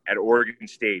game at Oregon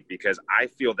State because I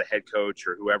feel the head coach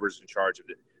or whoever's in charge of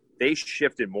it, they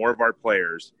shifted more of our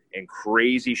players in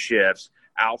crazy shifts.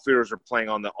 Outfielders were playing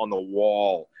on the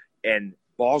wall, and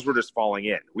balls were just falling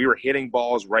in. We were hitting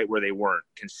balls right where they weren't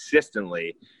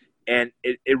consistently. And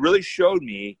it really showed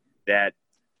me that,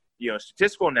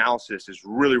 statistical analysis is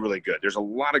really, really good. There's a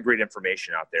lot of great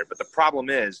information out there. But the problem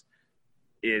is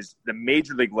the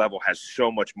major league level has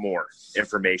so much more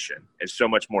information and so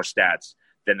much more stats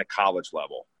than the college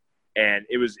level. And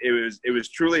it was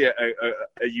truly a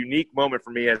unique moment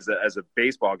for me as a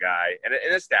baseball guy and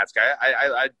a stats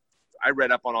guy. I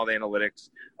read up on all the analytics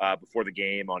before the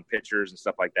game on pitchers and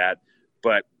stuff like that,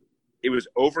 but it was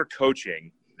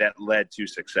overcoaching that led to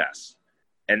success.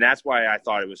 And that's why I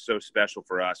thought it was so special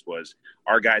for us was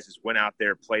our guys just went out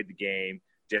there, played the game,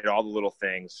 did all the little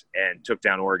things, and took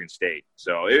down Oregon State.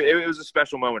 So it was a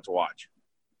special moment to watch.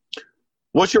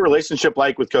 What's your relationship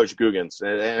like with Coach Guggens,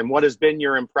 and what has been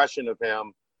your impression of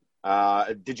him?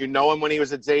 Did you know him when he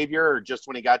was at Xavier or just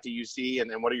when he got to UC,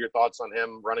 and what are your thoughts on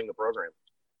him running the program?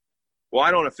 Well,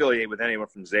 I don't affiliate with anyone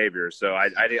from Xavier, so I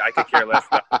could care less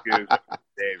about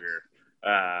Xavier.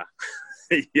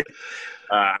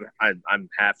 I'm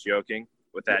half joking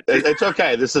with that. It's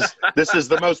okay. This is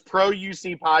the most pro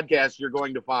UC podcast you're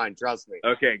going to find. Trust me.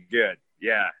 Okay, good.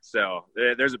 Yeah. So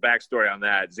there's a backstory on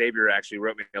that. Xavier actually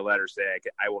wrote me a letter saying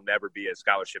I will never be a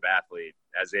scholarship athlete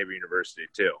at Xavier University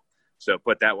too. So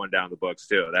put that one down the books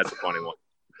too. That's a funny one.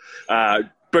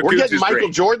 But we're getting Michael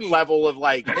great. Jordan level of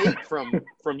hate from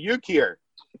Uke here.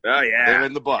 Oh yeah, they're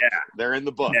in the book. Yeah. They're in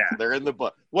the book. Yeah. They're in the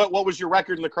book. What was your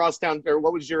record in the crosstown, or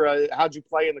what was your how'd you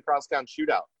play in the crosstown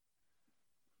shootout?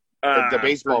 The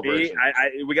baseball version.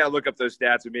 We got to look up those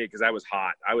stats with me because I was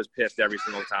hot. I was pissed every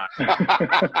single time.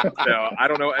 So I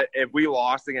don't know if we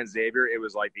lost against Xavier. It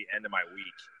was like the end of my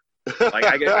week. Like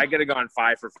I could have gone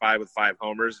 5 for 5 with 5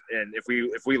 homers, and if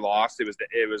we lost, it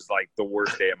was like the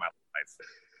worst day of my life.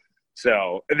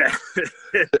 So,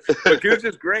 but Googs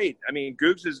is great. I mean,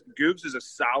 Googs is a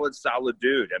solid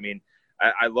dude. I mean,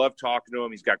 I love talking to him.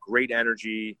 He's got great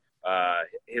energy.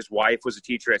 His wife was a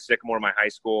teacher at Sycamore, my high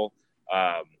school,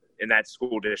 in that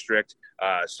school district.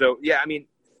 So yeah, I mean,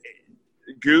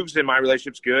 Googs and my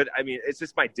relationship's good. I mean, it's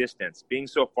just my distance. Being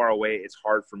so far away, it's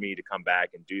hard for me to come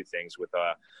back and do things with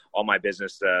all my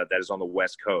business that is on the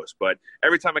West Coast. But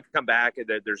every time I come back,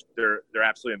 they're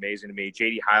absolutely amazing to me.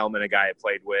 J.D. Heilman, a guy I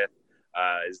played with,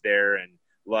 is there and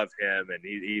love him, and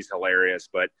he's hilarious.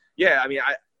 But yeah, I mean,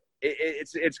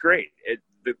 it's great.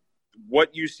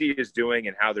 What UC is doing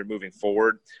and how they're moving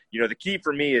forward. The key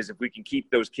for me is if we can keep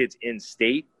those kids in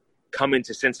state, come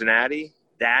into Cincinnati.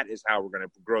 That is how we're going to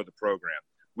grow the program.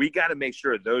 We got to make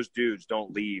sure those dudes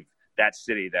don't leave that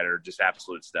city that are just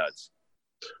absolute studs.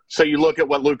 So you look at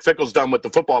what Luke Fickell's done with the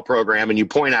football program and you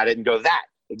point at it and go,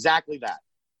 exactly that.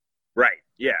 Right.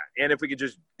 Yeah. And if we could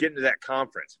just get into that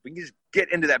conference, if we can just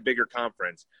get into that bigger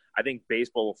conference, I think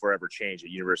baseball will forever change at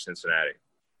University of Cincinnati.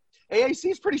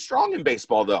 AAC is pretty strong in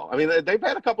baseball, though. I mean, they've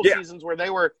had a couple seasons where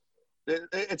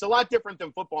it's a lot different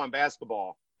than football and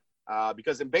basketball.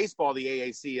 Because in baseball, the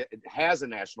AAC has a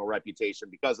national reputation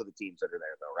because of the teams that are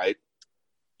there, though, right?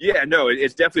 Yeah, no,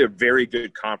 it's definitely a very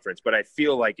good conference, but I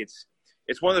feel like it's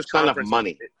one of those conferences. Not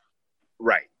enough money.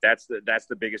 Right. That's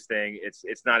the biggest thing.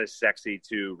 It's not as sexy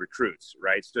to recruits,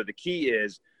 right? So the key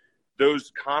is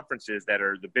those conferences that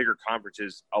are the bigger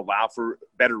conferences allow for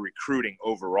better recruiting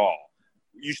overall.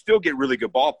 You still get really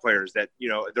good ball players that,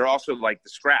 they're also like the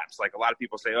scraps. Like a lot of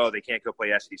people say, oh, they can't go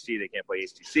play SEC, they can't play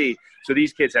ACC. So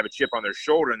these kids have a chip on their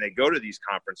shoulder and they go to these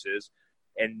conferences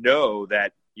and know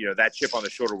that, that chip on the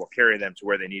shoulder will carry them to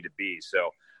where they need to be. So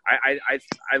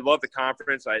I love the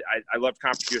conference. I loved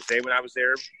Conference USA when I was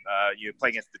there. You play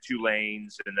against the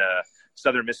Tulanes and the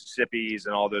Southern Mississippis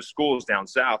and all those schools down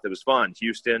south. It was fun.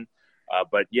 Houston.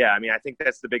 But yeah, I mean, I think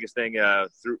that's the biggest thing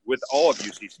with all of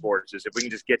UC sports is if we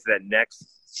can just get to that next,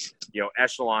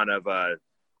 echelon of a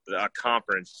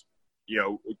conference,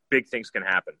 big things can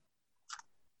happen.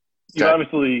 You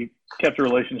obviously kept a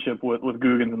relationship with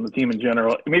Guggens and the team in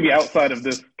general. Maybe outside of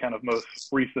this kind of most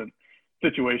recent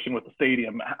situation with the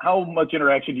stadium, how much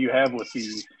interaction do you have with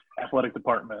the athletic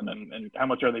department, and how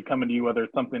much are they coming to you, whether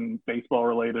it's something baseball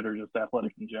related or just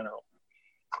athletics in general?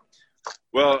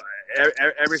 Well,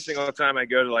 every single time I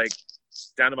go to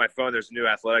down to my phone, there's a new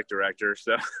athletic director.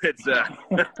 So it's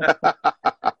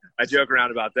I joke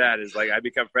around about that. Is I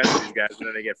become friends with these guys and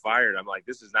then they get fired. I'm like,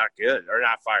 this is not good, or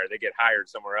not fired. They get hired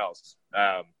somewhere else.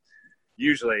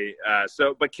 Usually.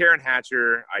 But Karen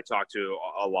Hatcher, I talk to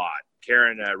a lot.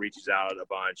 Karen reaches out a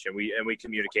bunch and we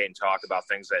communicate and talk about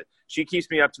things that she keeps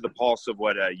me up to the pulse of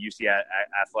what UC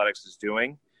Athletics is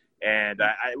doing. And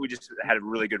we just had a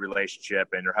really good relationship,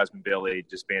 and her husband Billy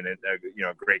just being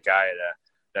a great guy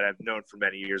that I've known for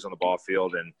many years on the ball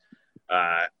field, and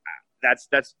that's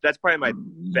probably my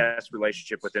best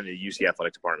relationship within the UC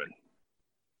athletic department.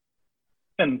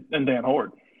 And Dan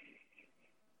Horde.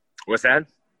 What's that?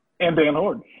 And Dan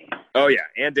Horde. Oh yeah,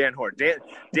 and Dan Horde.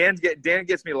 Dan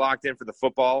gets me locked in for the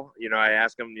football. I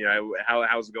ask him,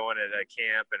 how's it going at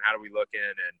camp, and how do we look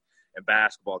in, and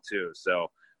basketball too. So.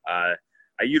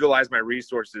 I utilize my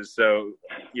resources. So,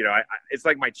 it's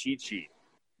like my cheat sheet.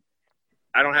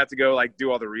 I don't have to go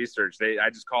do all the research. I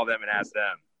just call them and ask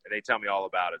them, and they tell me all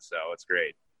about it. So it's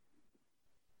great.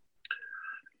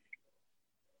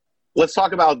 Let's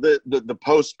talk about the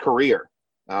post career.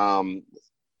 How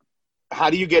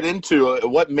do you get into it?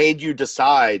 What made you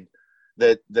decide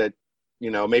that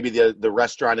maybe the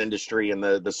restaurant industry and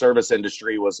the service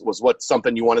industry was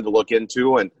something you wanted to look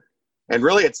into, and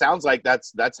really, it sounds like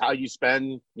that's how you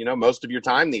spend, most of your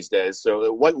time these days.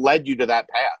 So what led you to that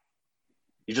path?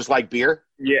 You just like beer?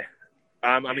 Yeah.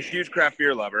 I'm a huge craft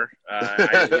beer lover.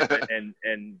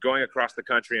 And going across the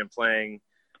country and playing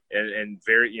in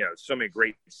very, so many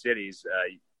great cities,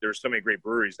 there were so many great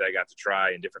breweries that I got to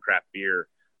try and different craft beer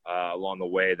along the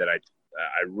way that I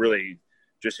really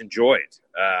just enjoyed.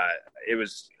 It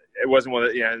wasn't one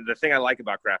of the thing I like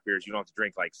about craft beer is you don't have to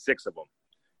drink 6 of them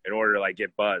in order to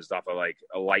get buzzed off of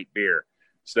a light beer.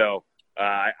 So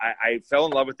I fell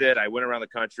in love with it. I went around the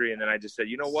country, and then I just said,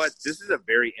 you know what, this is a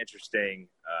very interesting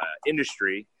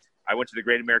industry. I went to the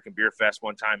Great American Beer Fest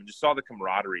one time and just saw the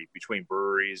camaraderie between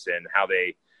breweries and how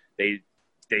they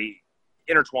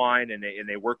intertwine and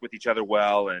they work with each other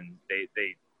well, and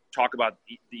they talk about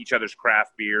each other's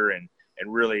craft beer and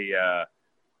really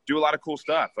do a lot of cool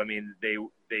stuff. I mean, they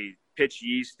pitch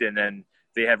yeast, and then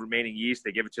they have remaining yeast.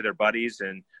 They give it to their buddies.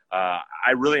 And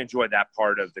I really enjoyed that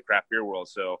part of the craft beer world.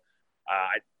 So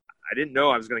I didn't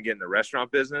know I was going to get in the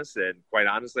restaurant business. And quite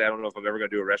honestly, I don't know if I'm ever going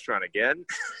to do a restaurant again.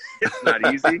 It's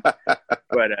not easy.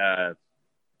 But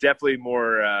definitely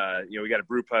more, we got a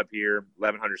brew pub here,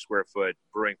 1,100 square foot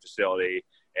brewing facility.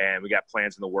 And we got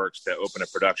plans in the works to open a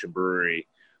production brewery,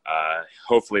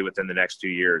 hopefully within the next 2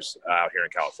 years out here in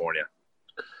California.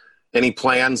 Any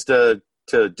plans to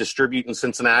distribute in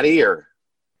Cincinnati or?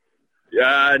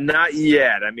 Not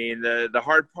yet. I mean, the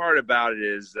hard part about it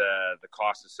is the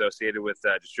cost associated with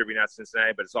distributing out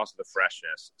Cincinnati, but it's also the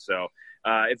freshness. So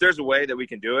if there's a way that we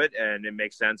can do it and it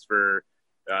makes sense for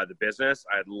the business,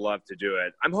 I'd love to do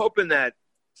it. I'm hoping that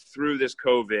through this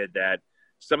COVID that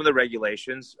some of the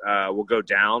regulations will go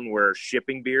down where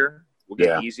shipping beer will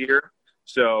get easier.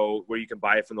 So where you can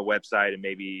buy it from the website and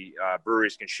maybe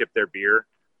breweries can ship their beer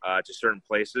to certain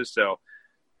places. So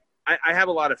I have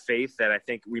a lot of faith that I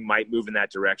think we might move in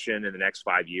that direction in the next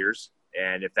 5 years.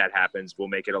 And if that happens, we'll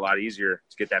make it a lot easier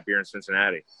to get that beer in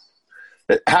Cincinnati.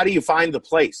 How do you find the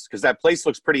place? Because that place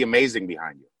looks pretty amazing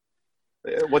behind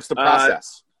you. What's the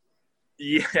process?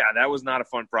 Yeah, that was not a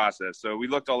fun process. So we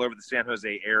looked all over the San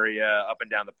Jose area, up and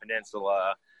down the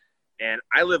peninsula. And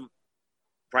I live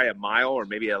probably a mile or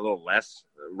maybe a little less,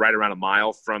 right around a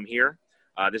mile from here.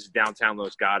 This is downtown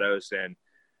Los Gatos. And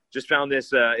just found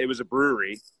this, it was a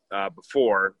brewery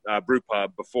brew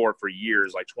pub before for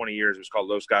years, like 20 years. It was called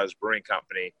Los Gatos Brewing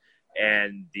Company.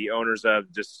 and the owners of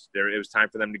it was time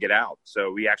for them to get out.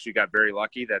 So we actually got very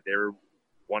lucky that they were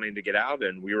wanting to get out,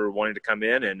 and we were wanting to come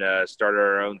in and start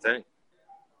our own thing.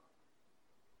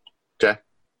 Okay.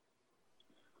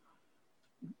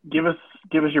 Give us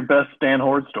your best Dan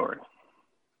Hoard story,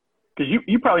 because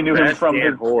you probably knew him from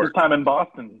his time in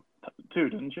Boston too,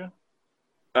 didn't you?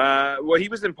 Well, he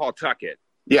was in Pawtucket.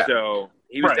 Yeah. So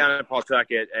he was down in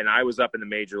Pawtucket, and I was up in the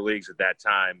major leagues at that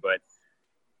time. But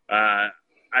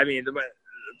I mean,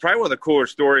 probably one of the cooler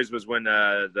stories was when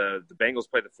the Bengals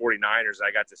played the 49ers.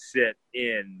 I got to sit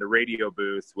in the radio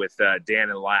booth with Dan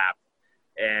and Lapp,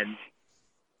 and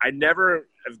I never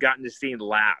have gotten to see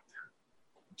Lapp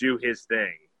do his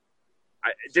thing.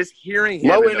 Just hearing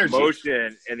him, the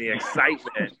emotion and the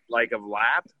excitement like of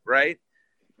Lapp, right?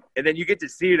 And then you get to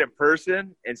see it in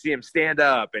person and see him stand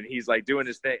up, and he's like doing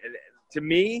his thing. And to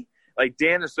me, like,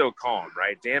 Dan is so calm,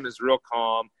 right? Dan is real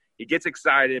calm. He gets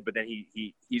excited, but then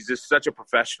he's just such a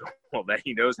professional that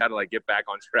he knows how to, like, get back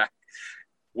on track.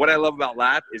 What I love about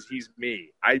Lapp is he's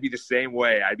me. I'd be the same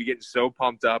way. I'd be getting so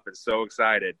pumped up and so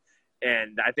excited.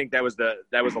 And I think that was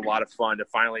a lot of fun to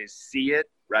finally see it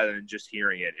rather than just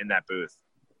hearing it in that booth.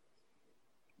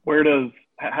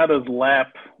 How does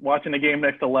Lapp, watching a game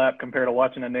next to Lapp, compare to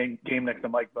watching a game next to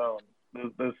Mike Bohn?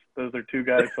 Those are two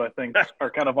guys who I think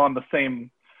are kind of on the same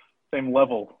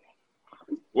level.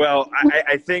 Well,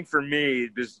 I think for me,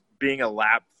 just being a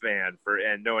Lapp fan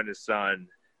and knowing his son,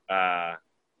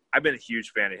 I've been a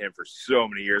huge fan of him for so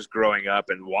many years growing up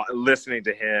and listening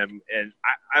to him. And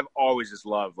I've always just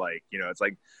loved, like, you know, it's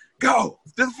like, go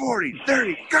to the 40,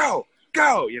 30, go.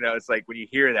 You know, it's like when you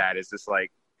hear that, it's just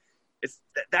like,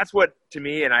 that's what, to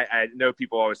me, and I know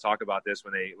people always talk about this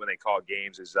when they call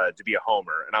games, is to be a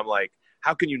homer. And I'm like,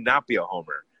 how can you not be a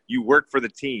homer? You work for the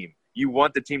team. You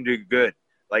want the team to do good.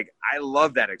 Like, I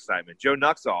love that excitement. Joe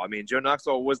Nuxhall. I mean, Joe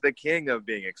Nuxhall was the king of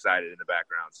being excited in the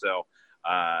background. So,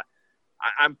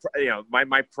 I'm, you know,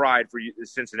 my pride for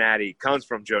Cincinnati comes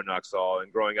from Joe Nuxhall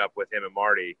and growing up with him and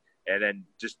Marty, and then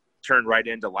just turned right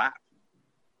into Lapp.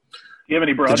 Do you have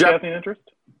any broadcasting interest?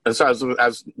 As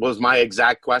was my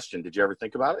exact question. Did you ever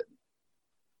think about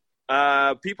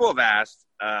it? People have asked.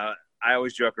 I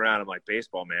always joke around. I'm like,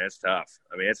 baseball, man, it's tough.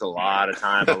 I mean, it's a lot of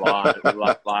time, a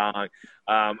lot long.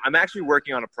 I'm actually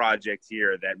working on a project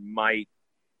here that might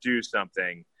do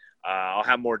something. I'll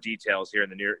have more details here in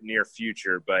the near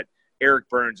future, but Eric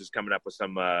Burns is coming up with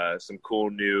some cool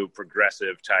new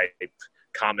progressive type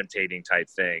commentating type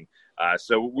thing.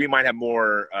 So we might have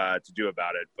more to do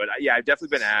about it. But yeah, I've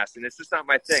definitely been asked, and it's just not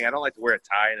my thing. I don't like to wear a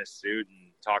tie and a suit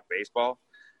and talk baseball.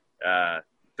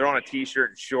 Throw on a T-shirt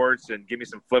and shorts and give me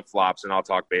some flip-flops, and I'll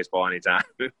talk baseball anytime.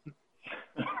 Do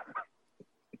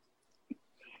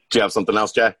you have something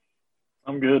else, Jay?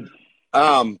 I'm good.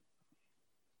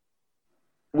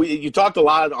 You talked a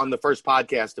lot on the first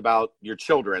podcast about your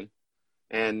children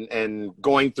and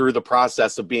going through the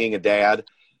process of being a dad.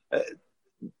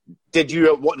 Did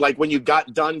you, like, when you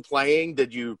got done playing,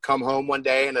 did you come home one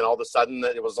day and then all of a sudden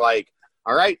it was like,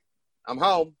 all right, I'm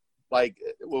home? Like,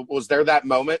 was there that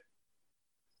moment?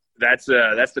 That's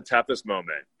the toughest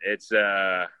moment. It's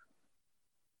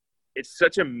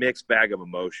such a mixed bag of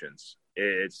emotions.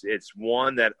 It's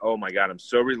one that, oh my God, I'm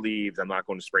so relieved I'm not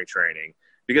going to spring training,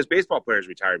 because baseball players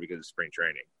retire because of spring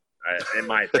training, in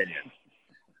my opinion.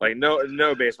 Like,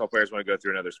 no baseball players want to go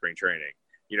through another spring training.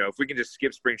 You know, if we can just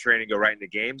skip spring training, go right into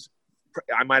games,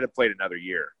 I might have played another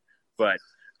year. But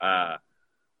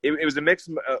it was a mixed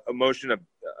emotion of,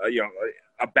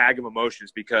 a bag of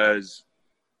emotions, because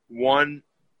one,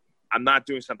 I'm not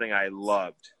doing something I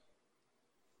loved,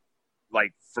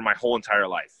 like, for my whole entire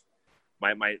life.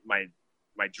 My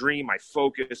dream, my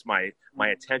focus, my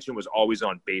attention was always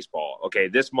on baseball. Okay,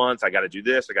 this month I got to do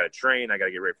this. I got to train. I got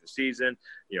to get ready for the season.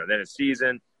 You know, then it's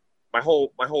season. My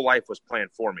whole life was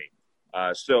planned for me.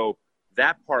 So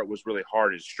that part was really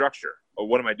hard, is structure. Oh,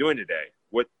 what am I doing today?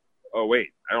 What? Oh, wait,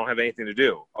 I don't have anything to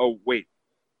do. Oh, wait,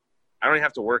 I don't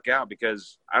have to work out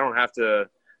because I don't have to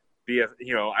be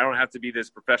I don't have to be this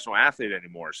professional athlete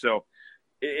anymore. So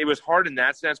it was hard in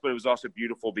that sense, but it was also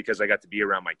beautiful because I got to be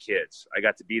around my kids. I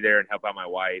got to be there and help out my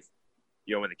wife,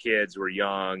 when the kids were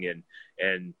young,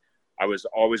 and I was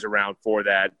always around for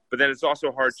that. But then it's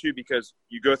also hard too, because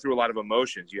you go through a lot of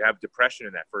emotions. You have depression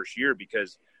in that first year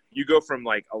because you go from,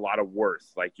 like, a lot of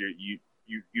worth, like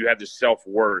you have this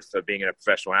self-worth of being a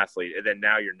professional athlete, and then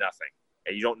now you're nothing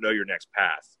and you don't know your next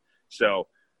path. So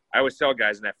I always tell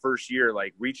guys in that first year,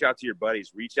 like, reach out to your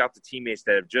buddies, reach out to teammates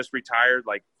that have just retired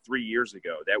like 3 years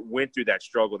ago, that went through that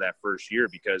struggle that first year,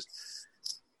 because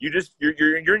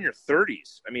you're in your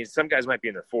 30s. I mean, some guys might be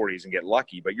in their 40s and get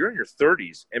lucky, but you're in your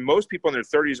 30s, and most people in their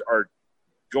 30s are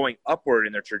going upward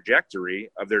in their trajectory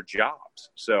of their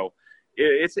jobs. So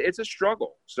it's a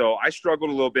struggle. So I struggled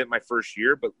a little bit my first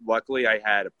year, but luckily I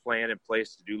had a plan in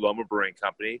place to do Loma Brewing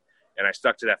Company, and I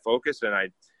stuck to that focus, and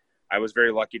I was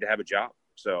very lucky to have a job.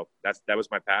 So that was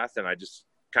my path, and I just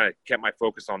kind of kept my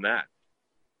focus on that.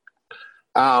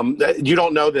 You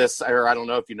don't know this, or I don't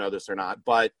know if you know this or not,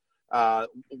 but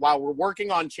while we're working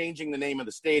on changing the name of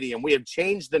the stadium, we have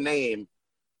changed the name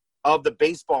of the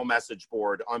baseball message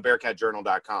board on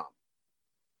BearcatJournal.com.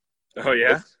 Oh,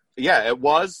 yeah? It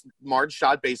was Marge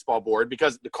Schott Baseball Board,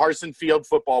 because the Carson Field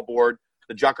Football Board,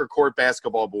 the Jucker Court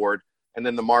Basketball Board, and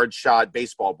then the Marge Schott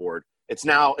Baseball Board. It's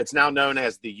now known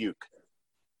as the Uke.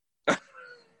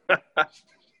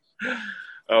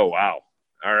 Oh, wow.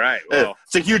 All right. Well,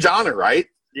 it's a huge honor, right?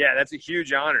 Yeah, that's a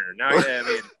huge honor. Now, I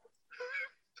mean,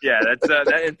 yeah, that's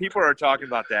and people are talking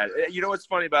about that. You know what's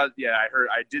funny about? Yeah,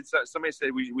 somebody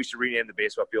said we should rename the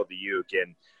baseball field the Uke,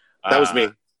 and that was me.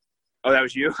 Oh, that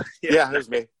was you? Yeah, that was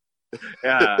me.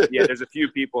 Yeah, there's a few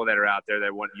people that are out there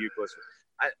that want Uke.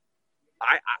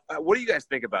 What do you guys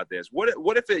think about this? What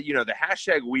if it, the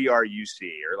hashtag We Are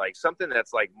UC, or like something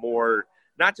that's like more,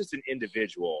 not just an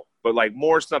individual, but like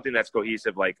more something that's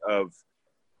cohesive, like of,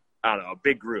 I don't know, a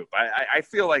big group. I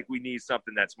feel like we need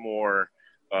something that's more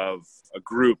of a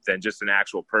group than just an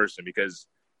actual person, because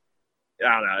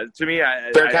I don't know. To me,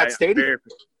 Bearcat Stadium.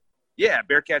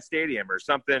 Bearcat Stadium or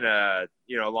something,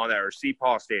 along that, or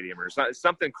Paul Stadium or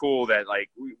something cool that, like,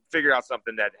 we figure out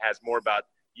something that has more about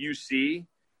UC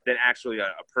than actually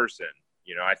a person.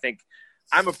 I think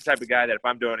I'm a type of guy that if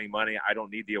I'm donating money, I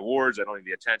don't need the awards, I don't need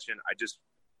the attention. I just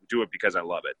do it because I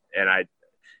love it, and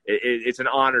it's an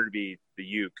honor to be the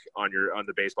Uke on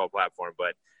the baseball platform,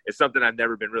 but it's something I've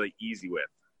never been really easy with.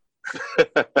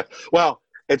 Well,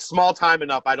 it's small time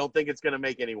enough. I don't think it's going to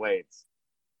make any waves.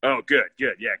 Oh, good.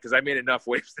 Yeah, because I made enough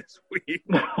waves this week.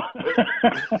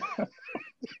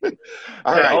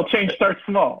 All right. All change starts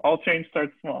small.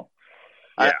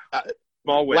 Yeah.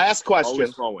 Small wins. Last question.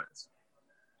 Always small wins.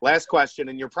 Last question,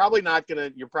 and you're probably not gonna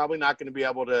be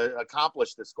able to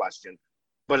accomplish this question,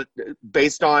 but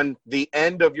based on the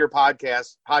end of your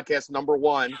podcast number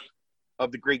 1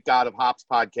 of the Greek God of Hops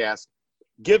podcast,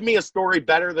 give me a story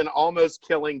better than almost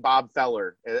killing Bob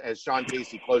Feller, as Sean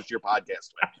Casey closed your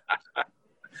podcast with.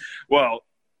 Well,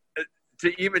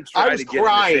 to even try to get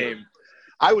crying. the same.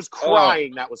 I was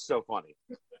crying. That was so funny.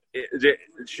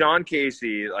 Sean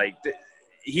Casey,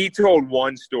 he told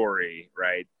one story,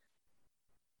 right,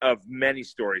 of many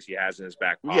stories he has in his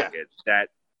back pocket. Yeah. That,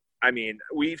 I mean,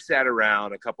 we've sat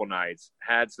around a couple nights,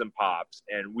 had some pops,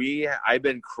 and I've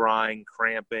been crying,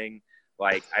 cramping.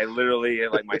 Like, I literally,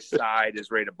 my side is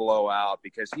ready to blow out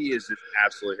because he is just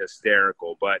absolutely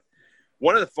hysterical. But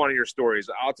one of the funnier stories,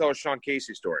 I'll tell a Sean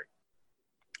Casey story.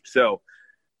 So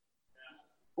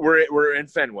we're in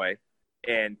Fenway,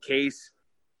 and Case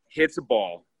hits a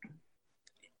ball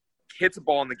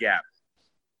in the gap.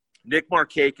 Nick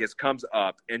Markakis comes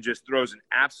up and just throws an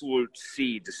absolute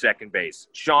seed to second base.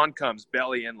 Sean comes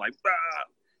belly in like, bah!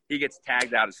 He gets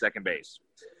tagged out of second base.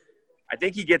 I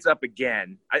think he gets up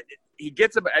again. He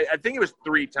gets up. I think it was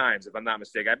 3 times, if I'm not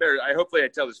mistaken. Hopefully I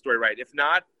tell the story right. If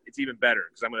not, it's even better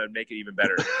because I'm going to make it even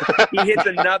better. He hits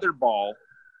another ball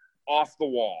off the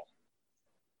wall,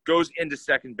 goes into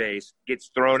second base,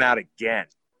 gets thrown out again.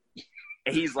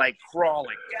 And he's like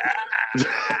crawling.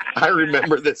 I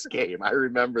remember this game. I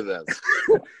remember this.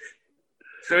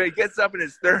 So he gets up in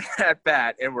his third at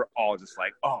bat, and we're all just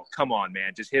like, "Oh, come on,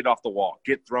 man! Just hit off the wall,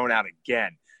 get thrown out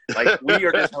again." Like, we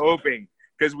are just hoping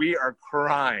because we are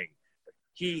crying.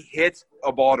 He hits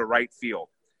a ball to right field.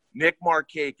 Nick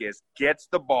Markakis gets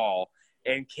the ball,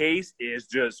 and Case is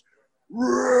just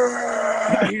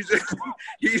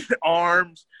he's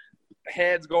arms.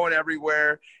 Head's going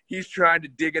everywhere. He's trying to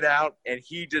dig it out, and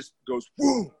he just goes,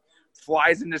 boom,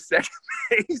 flies into second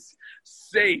base,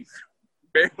 safe,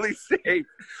 barely safe,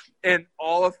 and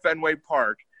all of Fenway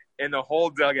Park and the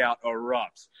whole dugout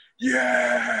erupts.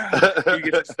 Yeah! He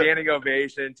gets a standing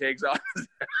ovation, takes off his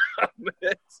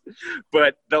helmet.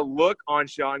 But the look on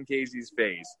Sean Casey's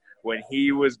face when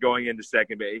he was going into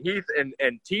second base, Heath and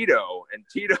Tito,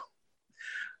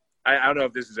 I don't know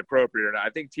if this is appropriate or not.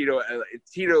 I think Tito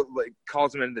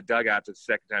calls him in the dugout the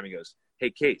second time. He goes,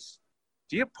 "Hey, Case,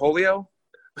 do you have polio?"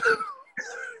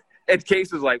 And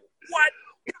Case was like, "What?"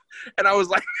 And I was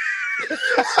like,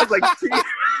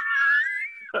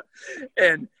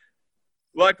 and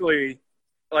luckily,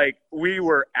 we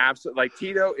were absolutely,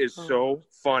 Tito is so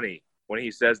funny when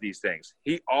he says these things.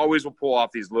 He always will pull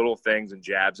off these little things and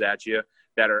jabs at you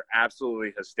that are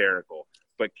absolutely hysterical.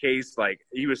 But Case,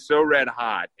 he was so red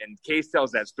hot, and Case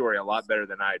tells that story a lot better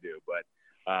than I do. But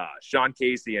Sean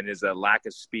Casey and his lack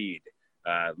of speed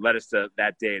led us to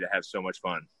that day to have so much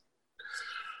fun.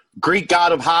 Greek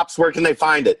God of Hops, where can they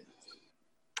find it?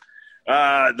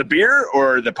 The beer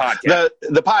or the podcast?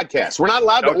 The podcast. We're not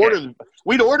allowed to order.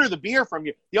 We'd order the beer from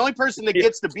you. The only person that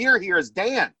gets the beer here is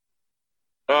Dan.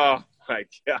 Oh, my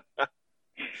God.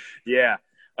 Yeah.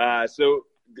 So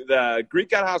the Greek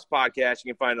God House podcast,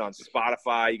 you can find it on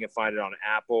Spotify. You can find it on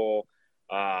Apple,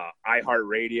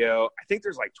 iHeartRadio. I think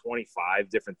there's like 25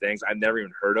 different things I've never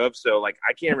even heard of. So like,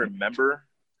 I can't remember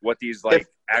what these like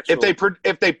actual.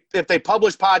 If they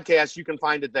publish podcasts, you can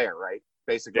find it there, right?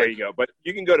 Basically. There you go. But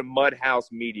you can go to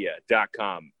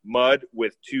mudhousemedia.com. Mud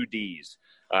with 2 Ds.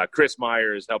 Chris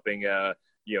Meyer is helping,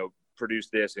 produce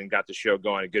this and got the show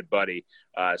going, a good buddy.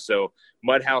 So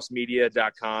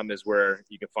mudhousemedia.com is where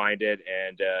you can find it.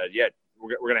 And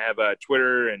we're going to have a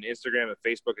Twitter and Instagram and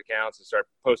Facebook accounts and start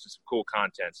posting some cool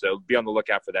content. So be on the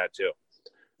lookout for that too.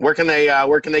 Where can they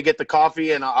get the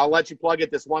coffee? And I'll let you plug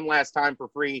it this one last time for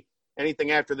free.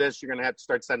 Anything after this, you're going to have to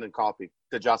start sending coffee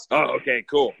to Justin. Oh, okay,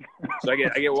 cool. So I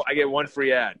get one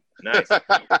free ad. Nice.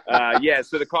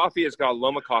 So the coffee is called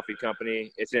Loma Coffee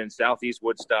Company. It's in Southeast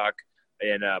Woodstock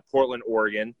in Portland,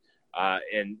 Oregon.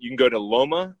 And you can go to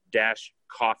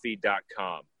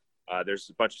loma-coffee.com. There's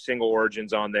a bunch of single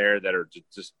origins on there that are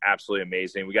just absolutely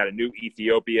amazing. We got a new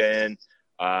Ethiopia in.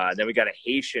 And then we got a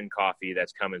Haitian coffee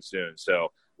that's coming soon. So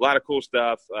a lot of cool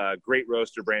stuff. Great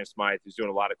roaster, Brandon Smythe, who's doing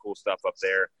a lot of cool stuff up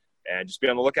there. And just be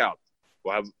on the lookout.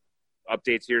 We'll have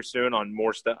updates here soon on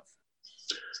more stuff.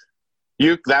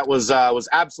 That was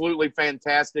absolutely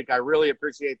fantastic. I really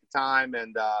appreciate the time,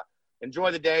 and enjoy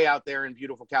the day out there in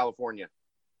beautiful California.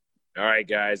 All right,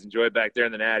 guys. Enjoy it back there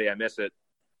in the Natty. I miss it.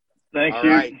 Thank All you.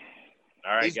 Right.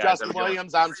 All right, He's guys. Justin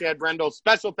Williams. I'm Chad Brendel.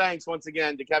 Special thanks once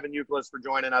again to Kevin Youkilis for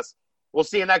joining us. We'll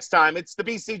see you next time. It's the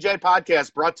BCJ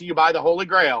Podcast brought to you by the Holy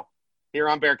Grail here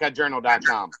on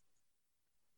BearcatJournal.com.